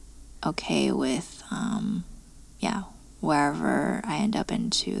okay with, wherever I end up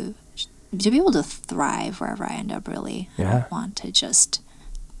to be able to thrive wherever I end up, really. Yeah. I don't want to just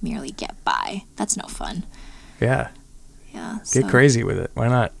merely get by. That's no fun. Yeah. Yeah. Get crazy with it. Why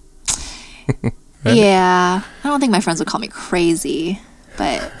not? Right? Yeah. I don't think my friends would call me crazy,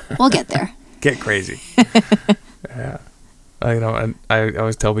 but we'll get there. Get crazy. Yeah. I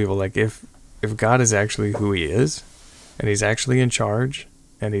always tell people, like, if God is actually who he is, and he's actually in charge,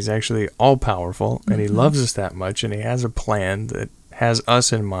 and he's actually all powerful, and he loves us that much, and he has a plan that has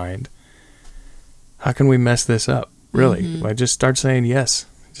us in mind, how can we mess this up? Really? I just start saying yes.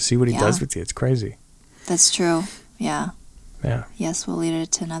 Just see what he does with you. It's crazy. That's true. Yeah. Yeah. Yes will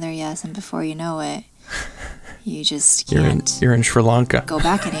lead to another yes, and before you know it, you just can't. You're in Sri Lanka. Go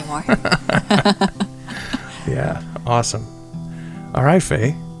back anymore. Yeah. Awesome. All right,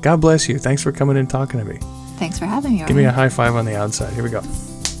 Faye. God bless you. Thanks for coming in and talking to me. Thanks for having me. Give me a high five on the outside. Here we go.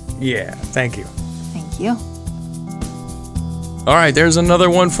 Yeah. Thank you. Thank you. All right, there's another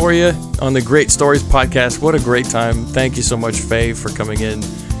one for you on the Great Stories podcast. What a great time. Thank you so much, Faye, for coming in.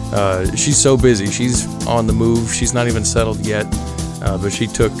 She's so busy. She's on the move. She's not even settled yet, but she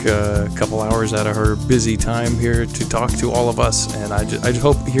took a couple hours out of her busy time here to talk to all of us, and I just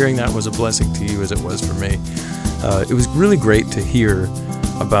hope hearing that was a blessing to you as it was for me. It was really great to hear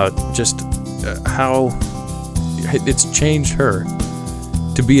about just how it's changed her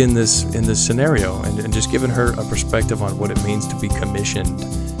to be in this scenario, and just giving her a perspective on what it means to be commissioned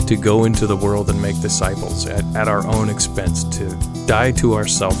to go into the world and make disciples at our own expense, to die to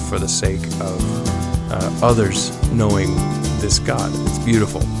ourselves for the sake of others knowing this God. It's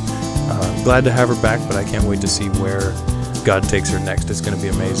beautiful. Glad to have her back, but I can't wait to see where God takes her next. It's going to be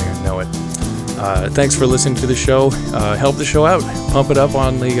amazing. I know it. Thanks for listening to the show. Help the show out. Pump it up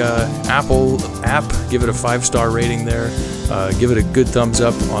on the Apple app. Give it a 5-star rating there. Give it a good thumbs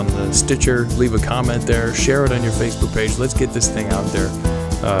up on the Stitcher. Leave a comment there. Share it on your Facebook page. Let's get this thing out there.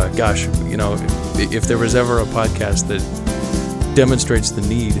 Gosh, if there was ever a podcast that demonstrates the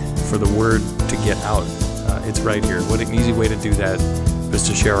need for the word to get out, it's right here. What an easy way to do that is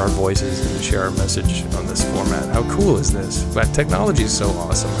to share our voices and to share our message on this format. How cool is this? But technology is so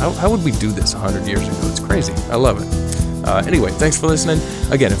awesome. How would we do this 100 years ago? It's crazy. I love it. Anyway, thanks for listening.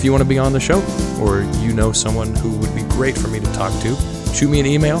 Again, if you want to be on the show, or you know someone who would be great for me to talk to, shoot me an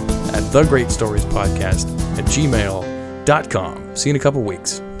email at thegreatstoriespodcast@gmail.com. See you in a couple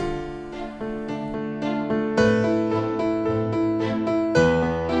weeks.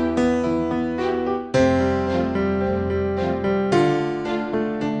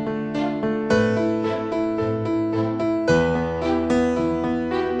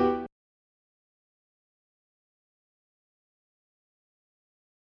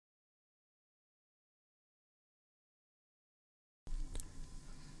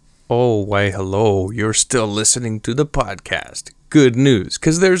 Oh, why, hello. You're still listening to the podcast. Good news,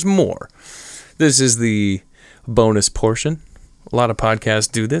 because there's more. This is the bonus portion. A lot of podcasts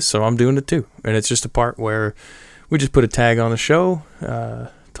do this, so I'm doing it too. And it's just a part where we just put a tag on the show,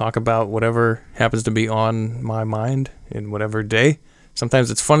 talk about whatever happens to be on my mind in whatever day. Sometimes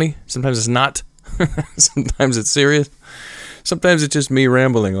it's funny, sometimes it's not. Sometimes it's serious. Sometimes it's just me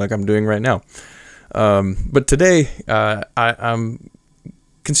rambling like I'm doing right now. But today, I'm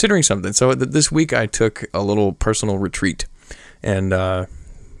considering something. So this week I took a little personal retreat, and I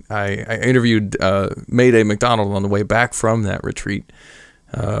interviewed Mayday McDonald on the way back from that retreat,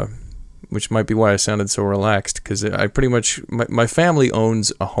 which might be why I sounded so relaxed, because I pretty much, my family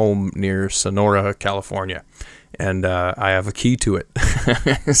owns a home near Sonora, California, and I have a key to it.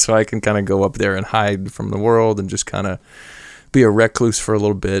 So I can kind of go up there and hide from the world and just kind of be a recluse for a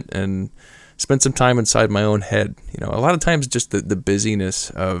little bit and spend some time inside my own head. A lot of times just the busyness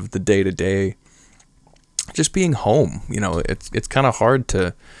of the day-to-day, just being home, it's kind of hard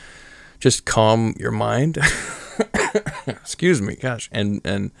to just calm your mind. Excuse me, gosh,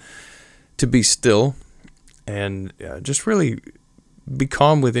 and to be still and just really be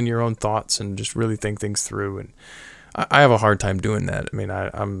calm within your own thoughts and just really think things through. And I have a hard time doing that. I mean,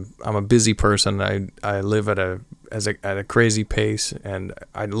 I'm a busy person. I live at a crazy pace, and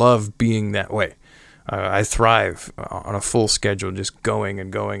I love being that way. I thrive on a full schedule, just going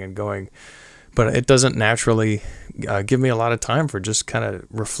and going and going. But it doesn't naturally give me a lot of time for just kind of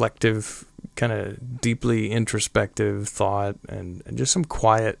reflective, kind of deeply introspective thought and just some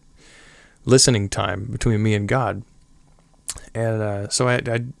quiet listening time between me and God. And so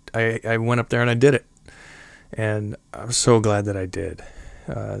I went up there and I did it. And I'm so glad that I did.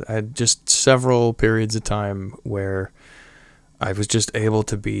 I had just several periods of time where I was just able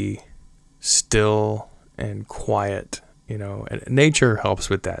to be still and quiet And nature helps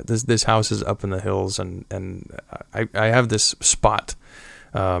with that. This house is up in the hills, and I have this spot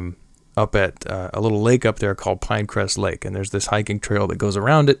up at a little lake up there called Pinecrest Lake, and there's this hiking trail that goes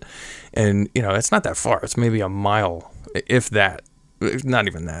around it, and it's not that far. It's maybe a mile, if that. Not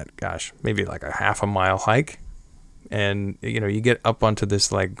even that. Gosh, maybe like a half a mile hike, and you get up onto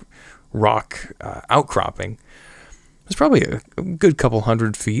this like rock outcropping. It's probably a good couple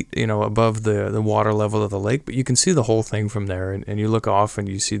 100 feet, above the water level of the lake, but you can see the whole thing from there, and you look off and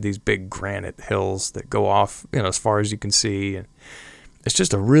you see these big granite hills that go off, as far as you can see, and it's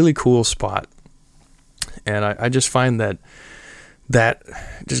just a really cool spot. And I just find that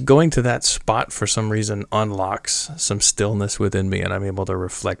just going to that spot for some reason unlocks some stillness within me, and I'm able to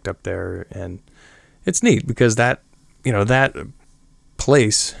reflect up there, and it's neat because that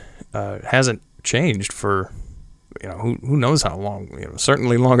place hasn't changed for who knows how long,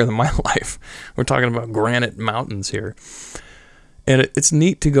 certainly longer than my life. We're talking about granite mountains here. And it's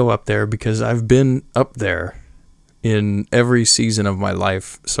neat to go up there because I've been up there in every season of my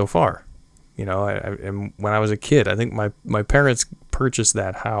life so far. And when I was a kid, I think my parents purchased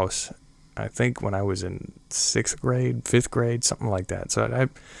that house, I think when I was in 6th grade, 5th grade, something like that. So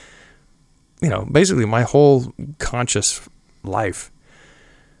basically my whole conscious life,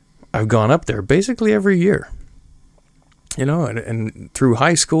 I've gone up there basically every year. And through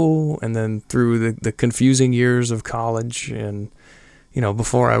high school, and then through the confusing years of college, and,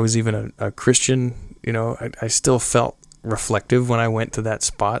 before I was even a Christian, I still felt reflective when I went to that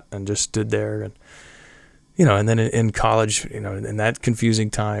spot and just stood there. And, and then in college, in that confusing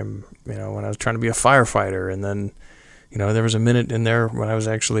time, when I was trying to be a firefighter, and then, there was a minute in there when I was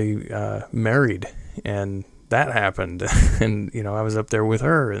actually married, and that happened. And, I was up there with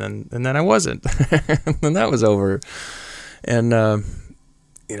her, and then I wasn't. And that was over. And,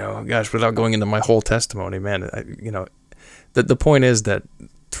 gosh, without going into my whole testimony, man, the point is that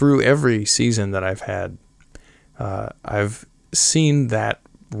through every season that I've had, I've seen that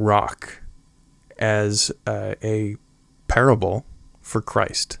rock as a parable for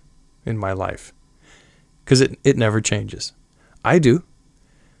Christ in my life, because it never changes. I do.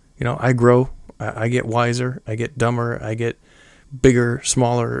 I grow, I get wiser, I get dumber, I get bigger,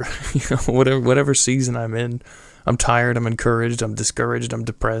 smaller, whatever season I'm in. I'm tired, I'm encouraged, I'm discouraged, I'm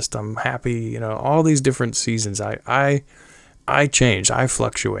depressed, I'm happy, all these different seasons. I change, I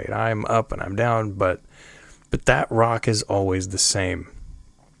fluctuate, I'm up and I'm down, but that rock is always the same.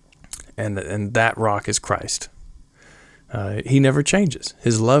 And that rock is Christ. He never changes.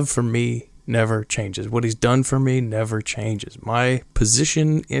 His love for me never changes. What he's done for me never changes. My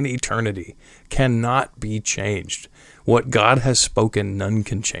position in eternity cannot be changed. What God has spoken, none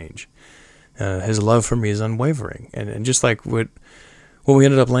can change. His love for me is unwavering. And just like what we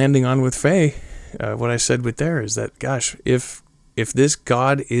ended up landing on with Fei, what I said with there is that, gosh, if this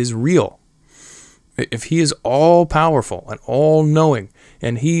God is real, if he is all powerful and all knowing,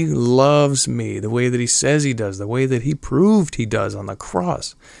 and he loves me the way that he says he does, the way that he proved he does on the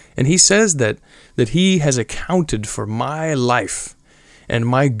cross, and he says that he has accounted for my life and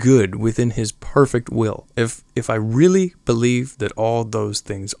my good within his perfect will, if I really believe that all those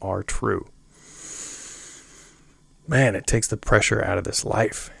things are true, man, it takes the pressure out of this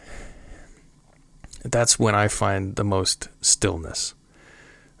life. That's when I find the most stillness,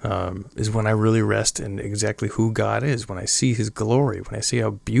 is when I really rest in exactly who God is, when I see his glory, when I see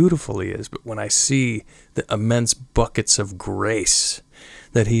how beautiful he is, but when I see the immense buckets of grace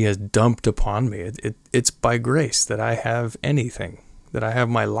that he has dumped upon me. It's by grace that I have anything, that I have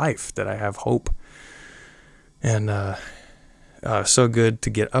my life, that I have hope. And so good to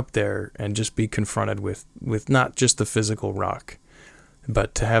get up there and just be confronted with not just the physical rock,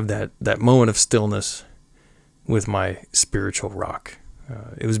 but to have that moment of stillness with my spiritual rock.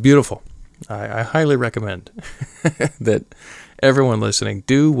 It was beautiful. I highly recommend that everyone listening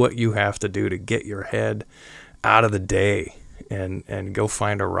do what you have to do to get your head out of the day and go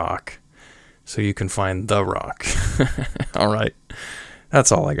find a rock so you can find the rock. All right.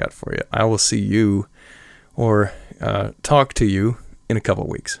 That's all I got for you. I will see you or talk to you in a couple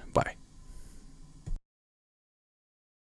weeks. Bye.